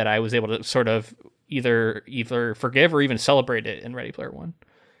I was able to sort of either forgive or even celebrate it in Ready Player One.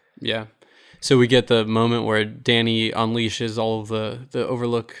 Yeah. So we get the moment where Danny unleashes all of the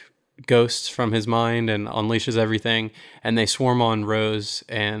Overlook ghosts from his mind and unleashes everything, and they swarm on Rose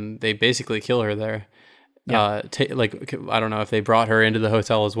and they basically kill her there. Yeah. I don't know if they brought her into the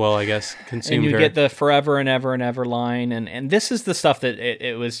hotel as well, I guess, consumed her. And you get the forever and ever and ever line, and this is the stuff that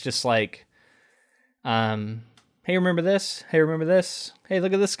it was just like, hey, remember this? Hey, remember this? Hey,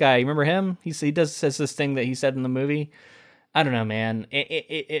 look at this guy. You remember him? He says this thing that he said in the movie. I don't know, man.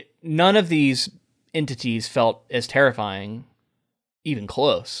 None of these entities felt as terrifying, even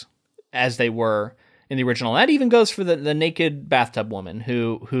close, as they were in the original. That even goes for the naked bathtub woman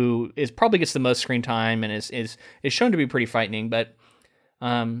who probably gets the most screen time and is shown to be pretty frightening, but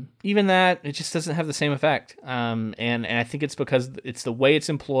even that, it just doesn't have the same effect. And I think it's because it's the way it's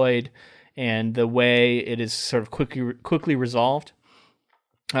employed and the way it is sort of quickly resolved.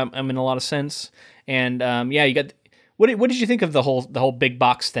 In a lot of sense. And you got. What did you think of the whole big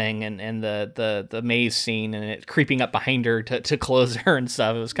box thing and the maze scene and it creeping up behind her to close her and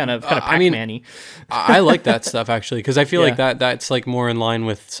stuff? It was kind of Pac-Man-y. I like that stuff actually because I feel like that's like more in line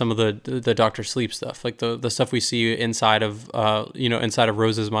with some of the Dr. Sleep stuff, like the stuff we see inside of inside of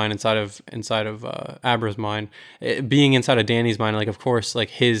Rose's mind, inside of Abra's mind, being inside of Danny's mind. Like of course, like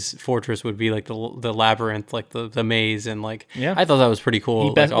his fortress would be like the labyrinth, like the maze, and like I thought that was pretty cool.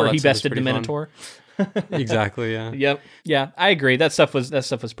 He bested the Minotaur. Exactly. Yeah. Yep. Yeah, I agree. That stuff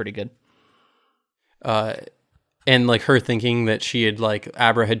was pretty good. And like her thinking that she had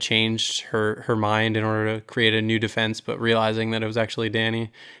Abra had changed her mind in order to create a new defense, but realizing that it was actually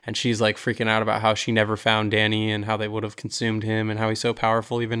Danny, and she's like freaking out about how she never found Danny and how they would have consumed him and how he's so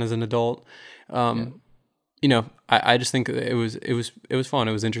powerful even as an adult. I just think it was fun.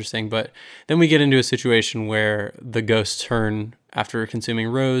 It was interesting, but then we get into a situation where the ghosts turn after consuming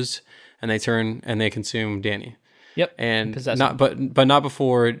Rose. And they turn and they consume Danny. Yep. And not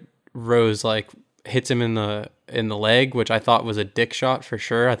before Rose hits him in the leg, which I thought was a dick shot for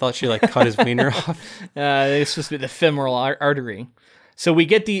sure. I thought she cut his wiener off. It's supposed to be the femoral artery. So we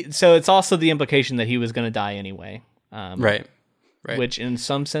get so it's also the implication that he was going to die anyway. Right. Which in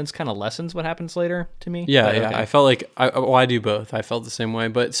some sense kind of lessens what happens later to me. Yeah, yeah. Okay. I felt like I do both. I felt the same way.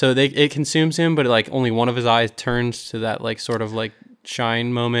 But so it consumes him, but only one of his eyes turns to that sort of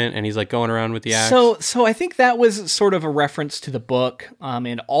shine moment, and he's like going around with the axe. So I think that was sort of a reference to the book,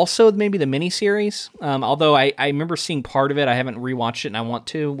 and also maybe the miniseries. Although I remember seeing part of it, I haven't rewatched it, and I want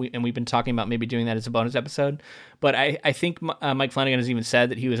to. We've been talking about maybe doing that as a bonus episode. But I think Mike Flanagan has even said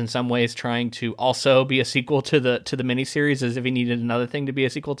that he was in some ways trying to also be a sequel to the miniseries, as if he needed another thing to be a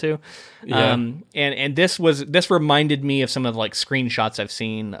sequel to. Yeah. And this reminded me of some of like screenshots I've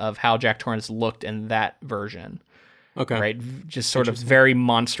seen of how Jack Torrance looked in that version. Okay. Right, just sort of very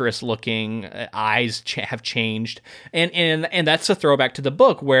monstrous looking. Eyes have changed, and that's a throwback to the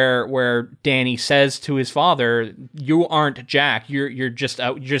book where Danny says to his father, "You aren't Jack. You're just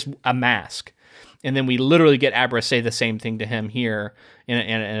a mask." And then we literally get Abra say the same thing to him here in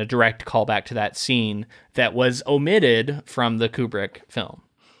a direct callback to that scene that was omitted from the Kubrick film.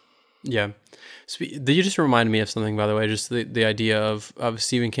 Yeah. You just reminded me of something, by the way, just the idea of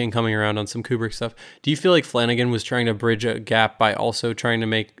Stephen King coming around on some Kubrick stuff. Do you feel like Flanagan was trying to bridge a gap by also trying to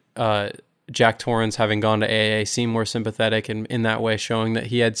make Jack Torrance, having gone to AA, seem more sympathetic, and in that way showing that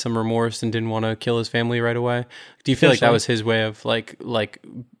he had some remorse and didn't want to kill his family right away? Do you feel like that was his way of like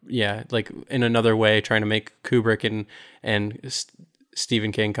in another way trying to make Kubrick and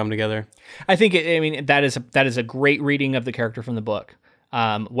Stephen King come together? I think that is a great reading of the character from the book.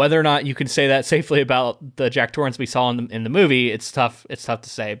 Whether or not you can say that safely about the Jack Torrance we saw in the movie, it's tough. It's tough to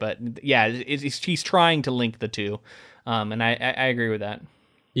say, but yeah, he's trying to link the two, and I agree with that.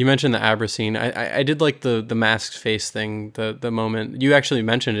 You mentioned the Abra scene. I did like the masked face thing. The moment you actually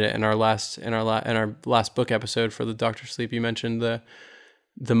mentioned it in our last book episode for the Dr. Sleep. You mentioned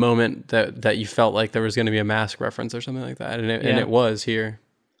the moment that you felt like there was going to be a mask reference or something like that, and it was here.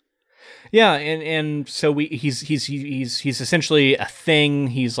 Yeah, and so he's essentially a thing.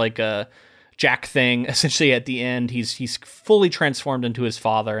 He's like a Jack thing. Essentially, at the end, he's fully transformed into his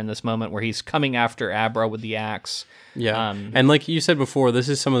father in this moment where he's coming after Abra with the axe. Yeah, and like you said before, this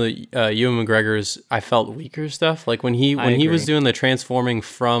is some of the Ewan McGregor's I felt weaker stuff. Like when he was doing the transforming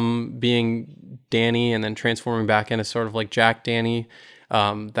from being Danny and then transforming back into sort of like Jack Danny.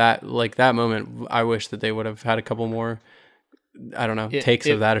 That moment, I wish that they would have had a couple more. I don't know, takes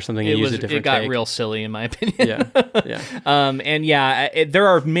of that or something. It got real silly in my opinion. Yeah. And yeah, there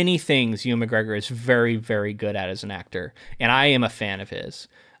are many things Ewan McGregor is very, very good at as an actor, and I am a fan of his.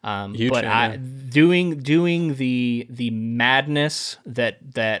 Doing the madness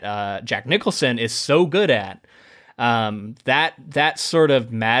that Jack Nicholson is so good at, that sort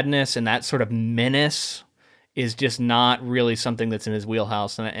of madness and that sort of menace is just not really something that's in his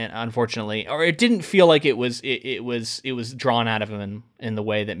wheelhouse, and unfortunately, or it didn't feel like it was drawn out of him in the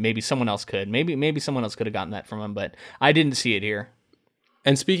way that maybe someone else could. Maybe someone else could have gotten that from him, but I didn't see it here.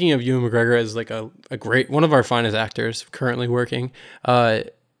 And speaking of Ewan McGregor as like a great, one of our finest actors currently working, I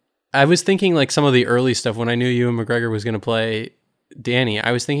was thinking like some of the early stuff when I knew Ewan McGregor was going to play Danny.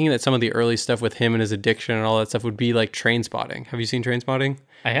 I was thinking that some of the early stuff with him and his addiction and all that stuff would be like Trainspotting. Have you seen Trainspotting?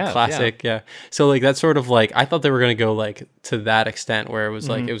 I have. Classic, yeah. So like that's sort of like, I thought they were going to go like to that extent where it was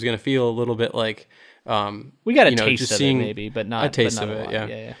like it was going to feel a little bit like we got a taste of it maybe, but not a taste but not of it.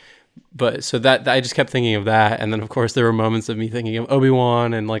 Yeah. But so that I just kept thinking of that, and then of course there were moments of me thinking of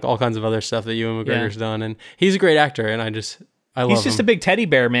Obi-Wan and like all kinds of other stuff that Ewan McGregor's done, and he's a great actor, and I love He's just him. a big teddy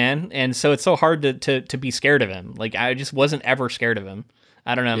bear, man, and so it's so hard to be scared of him. Like I just wasn't ever scared of him.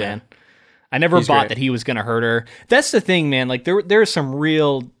 I don't know, man. I never bought that he was going to hurt her. That's the thing, man. Like there's some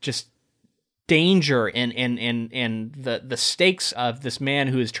real just danger in the stakes of this man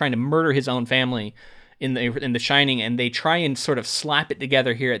who is trying to murder his own family in the Shining, and they try and sort of slap it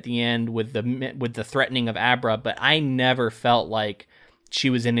together here at the end with the threatening of Abra, but I never felt like she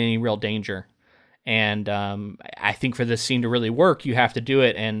was in any real danger. And I think for this scene to really work, you have to do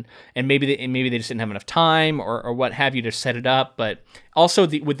it, and maybe they just didn't have enough time or what have you to set it up. But also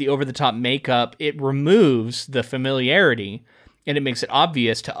with the over the top makeup, it removes the familiarity, and it makes it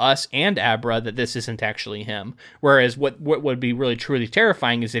obvious to us and Abra that this isn't actually him. Whereas what would be really truly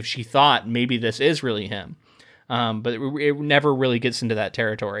terrifying is if she thought maybe this is really him, but it never really gets into that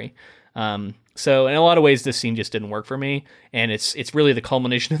territory. So in a lot of ways, this scene just didn't work for me, and it's really the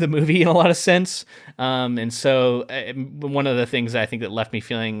culmination of the movie in a lot of sense. And so one of the things I think that left me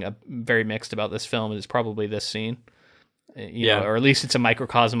feeling very mixed about this film is probably this scene, know, or at least it's a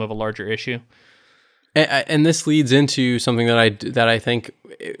microcosm of a larger issue. And this leads into something that I think,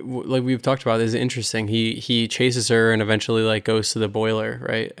 like we've talked about, is interesting. He chases her and eventually like goes to the boiler,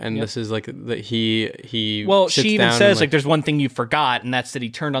 right? And this is like that he well, sits she even down says and, like there's one thing you forgot, and that's that he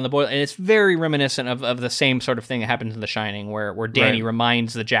turned on the boiler, and it's very reminiscent of the same sort of thing that happens in The Shining, where Danny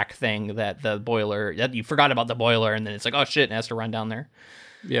reminds the Jack thing that the boiler, that you forgot about the boiler, and then it's like, oh shit, and has to run down there.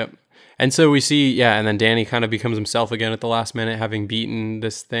 Yep. And so we see, yeah, and then Danny kind of becomes himself again at the last minute, having beaten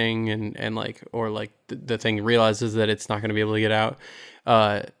this thing, and like, or like the thing realizes that it's not going to be able to get out,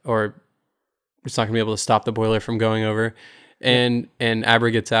 or it's not going to be able to stop the boiler from going over, and Abra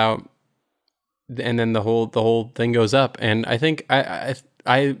gets out, and then the whole thing goes up. And I think I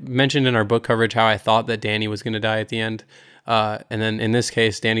mentioned in our book coverage how I thought that Danny was going to die at the end, and then in this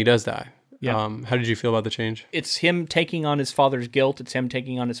case, Danny does die. Yeah. How did you feel about the change? It's him taking on his father's guilt. It's him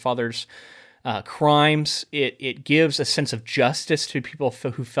taking on his father's crimes. It gives a sense of justice to people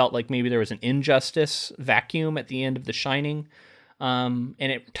who felt like maybe there was an injustice vacuum at the end of The Shining. And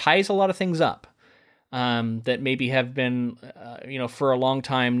it ties a lot of things up that maybe have been, for a long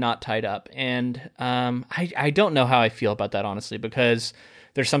time not tied up. And I don't know how I feel about that, honestly, because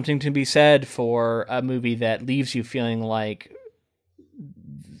there's something to be said for a movie that leaves you feeling like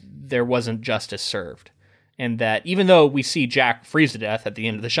there wasn't justice served, and that even though we see Jack freeze to death at the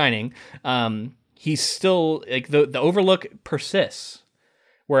end of The Shining, he's still like the Overlook persists,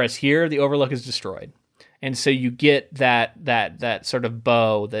 whereas here the Overlook is destroyed, and so you get that sort of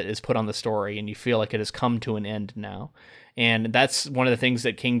bow that is put on the story, and you feel like it has come to an end now. And that's one of the things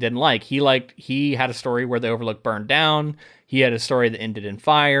that King didn't like. He had a story where the Overlook burned down. He had a story that ended in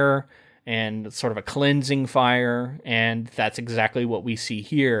fire, and sort of a cleansing fire, and that's exactly what we see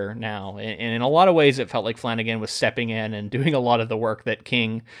here now. And in a lot of ways, it felt like Flanagan was stepping in and doing a lot of the work that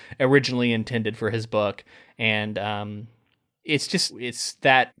King originally intended for his book. And it's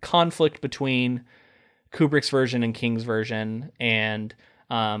that conflict between Kubrick's version and King's version. And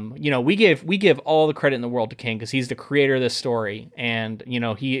we give all the credit in the world to King because he's the creator of this story, and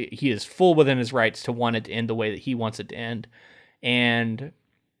he is full within his rights to want it to end the way that he wants it to end. And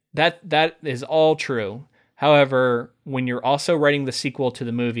that is all true. However, when you're also writing the sequel to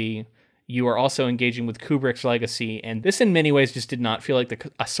the movie, you are also engaging with Kubrick's legacy, and this in many ways just did not feel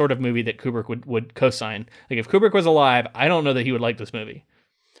like a sort of movie that Kubrick would co-sign. Like, if Kubrick was alive, I don't know that he would like this movie.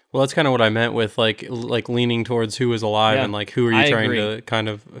 Well, that's kind of what I meant with like leaning towards who is alive, and like who are you trying to kind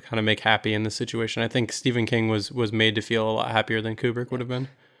of make happy in this situation. I think Stephen King was made to feel a lot happier than Kubrick would have been.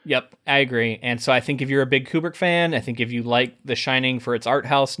 Yep, I agree. And so I think if you're a big Kubrick fan, I think if you like The Shining for its art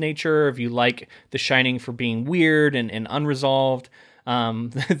house nature, if you like The Shining for being weird and unresolved,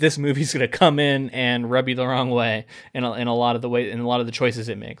 this movie's going to come in and rub you the wrong way in a lot of the choices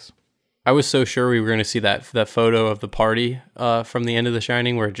it makes. I was so sure we were going to see that photo of the party from the end of The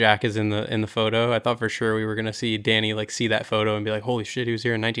Shining where Jack is in the photo. I thought for sure we were going to see Danny like see that photo and be like, holy shit, he was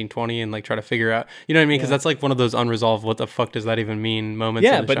here in 1920, and like try to figure out, you know what I mean? Because that's like one of those unresolved, what the fuck does that even mean moments.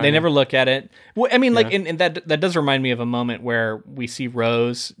 Yeah, but Shining. They never look at it. Well, I mean, like, and that does remind me of a moment where we see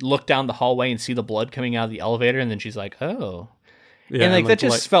Rose look down the hallway and see the blood coming out of the elevator, and then she's like, oh. Yeah, and like that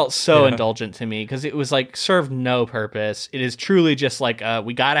just felt so indulgent to me because it was like served no purpose. It is truly just like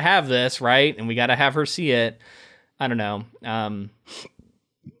we got to have this, right? And we got to have her see it. I don't know.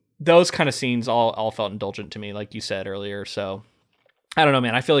 Those kind of scenes all felt indulgent to me, like you said earlier. So I don't know,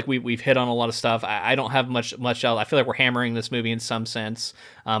 man. I feel like we've hit on a lot of stuff. I don't have much else. I feel like we're hammering this movie in some sense.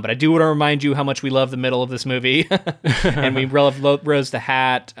 But I do want to remind you how much we love the middle of this movie, and we love Rose the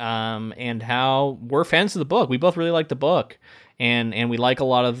Hat, and how we're fans of the book. We both really like the book. And we like a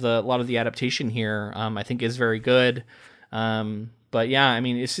lot of the adaptation here. I think is very good. But yeah, I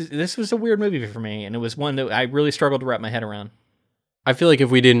mean, this was a weird movie for me, and it was one that I really struggled to wrap my head around. I feel like if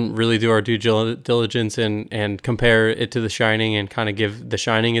we didn't really do our due diligence and compare it to The Shining and kind of give The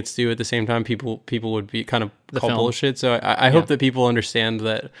Shining its due at the same time, people would be kind of call bullshit. So I hope that people understand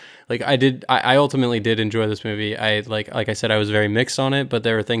that. Like I ultimately did enjoy this movie. I like I said, I was very mixed on it, but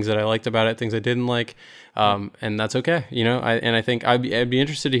there were things that I liked about it, things I didn't like, and that's okay. I think I'd be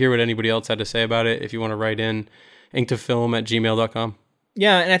interested to hear what anybody else had to say about it. If you want to write in, inktofilm@gmail.com.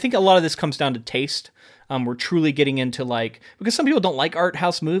 Yeah, and I think a lot of this comes down to taste. We're truly getting into because some people don't like art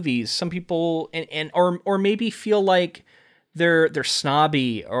house movies. Some people or maybe feel like they're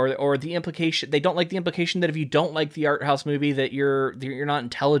snobby or the implication, they don't like the implication that if you don't like the art house movie that you're not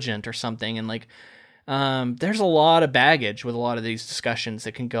intelligent or something. And there's a lot of baggage with a lot of these discussions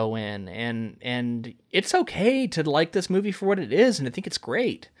that can go in, and it's okay to like this movie for what it is, and I think it's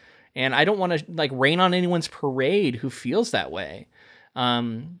great. And I don't want to rain on anyone's parade who feels that way.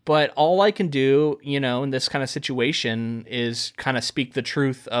 But all I can do, in this kind of situation is kind of speak the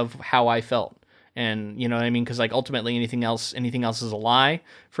truth of how I felt. And you know what I mean? Because ultimately anything else is a lie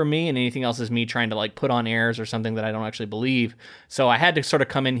from me, and anything else is me trying to put on airs or something that I don't actually believe. So I had to sort of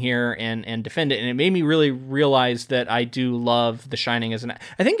come in here and defend it, and it made me really realize that I do love The Shining I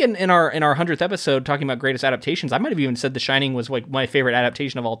think in our 100th episode talking about greatest adaptations, I might have even said The Shining was my favorite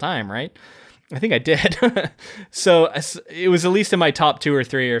adaptation of all time, right? I think I did. So it was at least in my top 2 or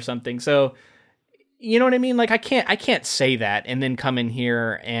 3 or something. So you know what I mean? Like I can't say that and then come in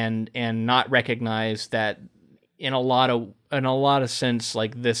here and not recognize that in a lot of sense,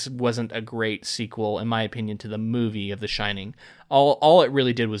 like this wasn't a great sequel, in my opinion, to the movie of The Shining. All it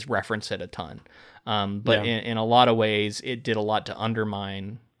really did was reference it a ton. But in a lot of ways, it did a lot to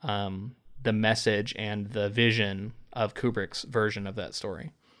undermine the message and the vision of Kubrick's version of that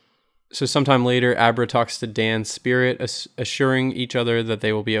story. So sometime later, Abra talks to Dan's spirit, assuring each other that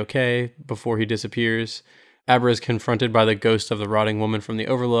they will be okay before he disappears. Abra is confronted by the ghost of the rotting woman from the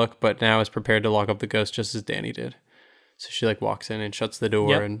Overlook, but now is prepared to lock up the ghost just as Danny did. So she like walks in and shuts the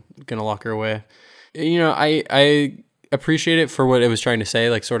door and gonna lock her away. You know, I appreciate it for what it was trying to say,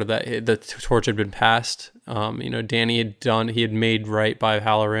 like sort of that the torch had been passed. You know, Danny he had made right by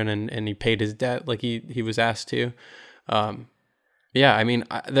Halloran and he paid his debt like he was asked to. Yeah, I mean,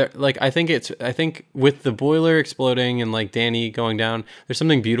 I think with the boiler exploding and like Danny going down, there's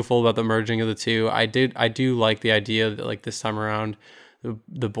something beautiful about the merging of the two. I do like the idea that like this time around,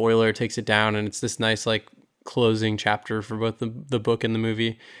 the boiler takes it down and it's this nice like closing chapter for both the book and the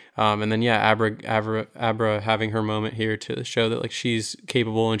movie. And then Abra having her moment here to show that like she's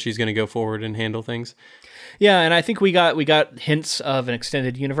capable and she's going to go forward and handle things. Yeah, and I think we got hints of an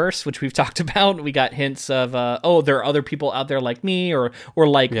extended universe, which we've talked about. We got hints of there are other people out there like me or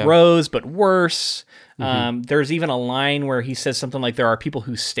like Rose, but worse. Mm-hmm. There's even a line where he says something like there are people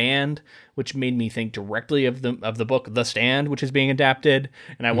who stand, which made me think directly of the book The Stand, which is being adapted,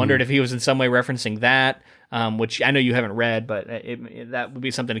 and I wondered if he was in some way referencing that, which I know you haven't read, but that would be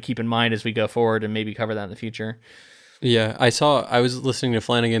something to keep in mind as we go forward and maybe cover that in the future. Yeah, I was listening to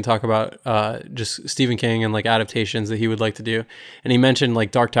Flanagan talk about just Stephen King and like adaptations that he would like to do. And he mentioned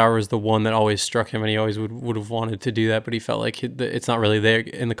like Dark Tower is the one that always struck him and he always would have wanted to do that, but he felt like it's not really there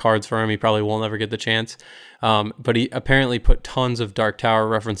in the cards for him. He probably will never get the chance. But he apparently put tons of Dark Tower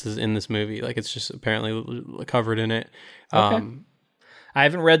references in this movie. Like it's just apparently covered in it. Okay. I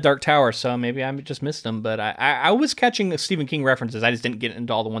haven't read Dark Tower, so maybe I just missed them, but I was catching Stephen King references. I just didn't get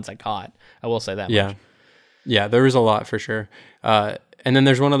into all the ones I caught. I will say that much. Yeah, there was a lot for sure. And then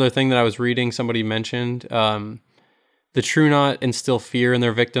there's one other thing that I was reading. Somebody mentioned the True Knot instill fear in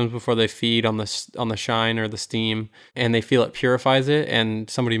their victims before they feed on the shine or the steam, and they feel it purifies it. And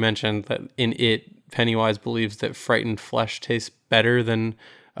somebody mentioned that in it, Pennywise believes that frightened flesh tastes better than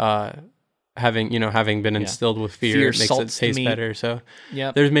having been instilled with fear, it makes it taste better. So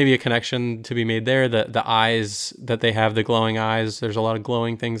there's maybe a connection to be made there. The eyes that they have, the glowing eyes, there's a lot of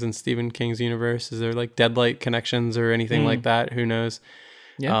glowing things in Stephen King's universe. Is there like deadlight connections or anything like that? Who knows?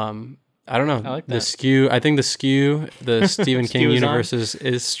 I don't know. I like that. The Stephen King universe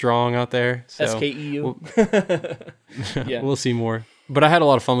is strong out there. So SKEU. We'll see more. But I had a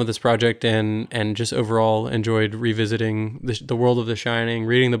lot of fun with this project and just overall enjoyed revisiting the world of The Shining.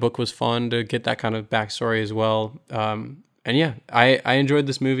 Reading the book was fun to get that kind of backstory as well. And yeah, I enjoyed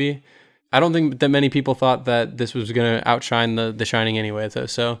this movie. I don't think that many people thought that this was going to outshine the Shining anyway, though.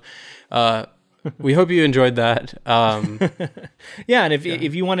 So we hope you enjoyed that. Yeah, and if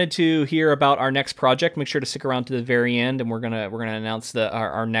you wanted to hear about our next project, make sure to stick around to the very end, and we're gonna announce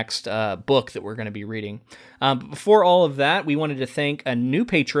our next book that we're gonna be reading. But before all of that, we wanted to thank a new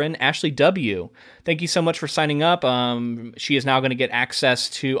patron, Ashley W. Thank you so much for signing up. She is now going to get access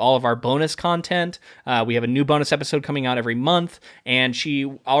to all of our bonus content. We have a new bonus episode coming out every month, and she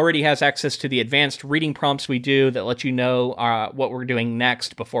already has access to the advanced reading prompts we do that let you know what we're doing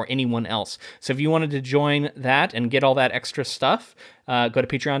next before anyone else. So if you wanted to join that and get all that extra stuff, go to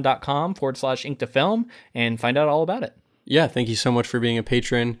patreon.com/inktofilm and find out all about it. Yeah, thank you so much for being a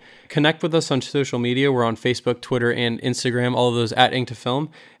patron. Connect with us on social media. We're on Facebook, Twitter, and Instagram, all of those at Ink to Film.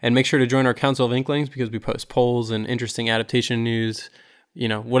 And make sure to join our Council of Inklings because we post polls and interesting adaptation news. You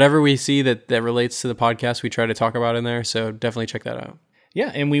know, whatever we see that relates to the podcast, we try to talk about in there. So definitely check that out.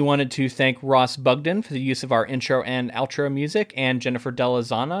 Yeah, and we wanted to thank Ross Bugden for the use of our intro and outro music, and Jennifer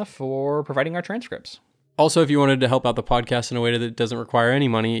Delazana for providing our transcripts. Also, if you wanted to help out the podcast in a way that doesn't require any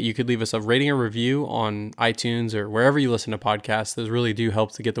money, you could leave us a rating or review on iTunes or wherever you listen to podcasts. Those really do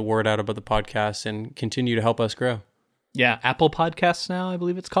help to get the word out about the podcast and continue to help us grow. Yeah, Apple Podcasts now, I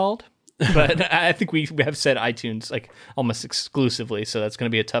believe it's called. But I think we have said iTunes like almost exclusively, so that's going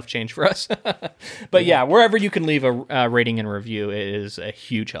to be a tough change for us. But yeah, wherever you can leave a rating and review is a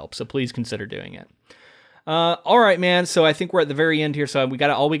huge help, so please consider doing it. All right, man. So I think we're at the very end here. So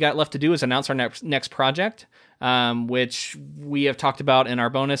all we got left to do is announce our next project, which we have talked about in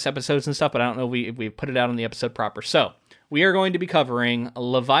our bonus episodes and stuff, but I don't know if we put it out on the episode proper. So we are going to be covering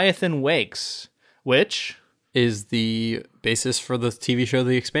Leviathan Wakes, which is the basis for the TV show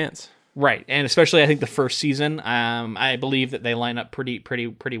The Expanse. Right, and especially I think the first season, I believe that they line up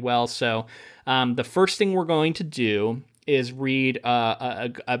pretty well. So, the first thing we're going to do is read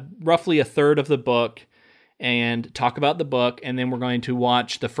roughly a third of the book and talk about the book, and then we're going to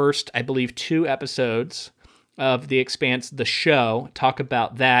watch the first, I believe, 2 episodes of The Expanse, the show, talk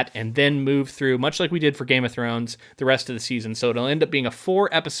about that, and then move through, much like we did for Game of Thrones, the rest of the season. So it'll end up being a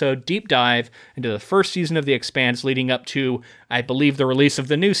 4-episode deep dive into the first season of The Expanse, leading up to, I believe, the release of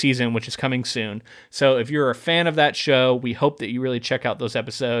the new season, which is coming soon. So if you're a fan of that show, we hope that you really check out those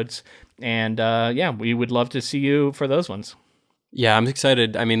episodes. And we would love to see you for those ones. Yeah, I'm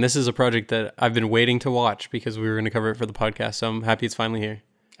excited. I mean, this is a project that I've been waiting to watch because we were going to cover it for the podcast. So I'm happy it's finally here.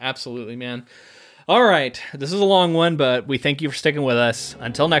 Absolutely, man. All right. This is a long one, but we thank you for sticking with us.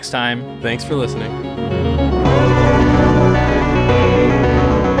 Until next time. Thanks for listening.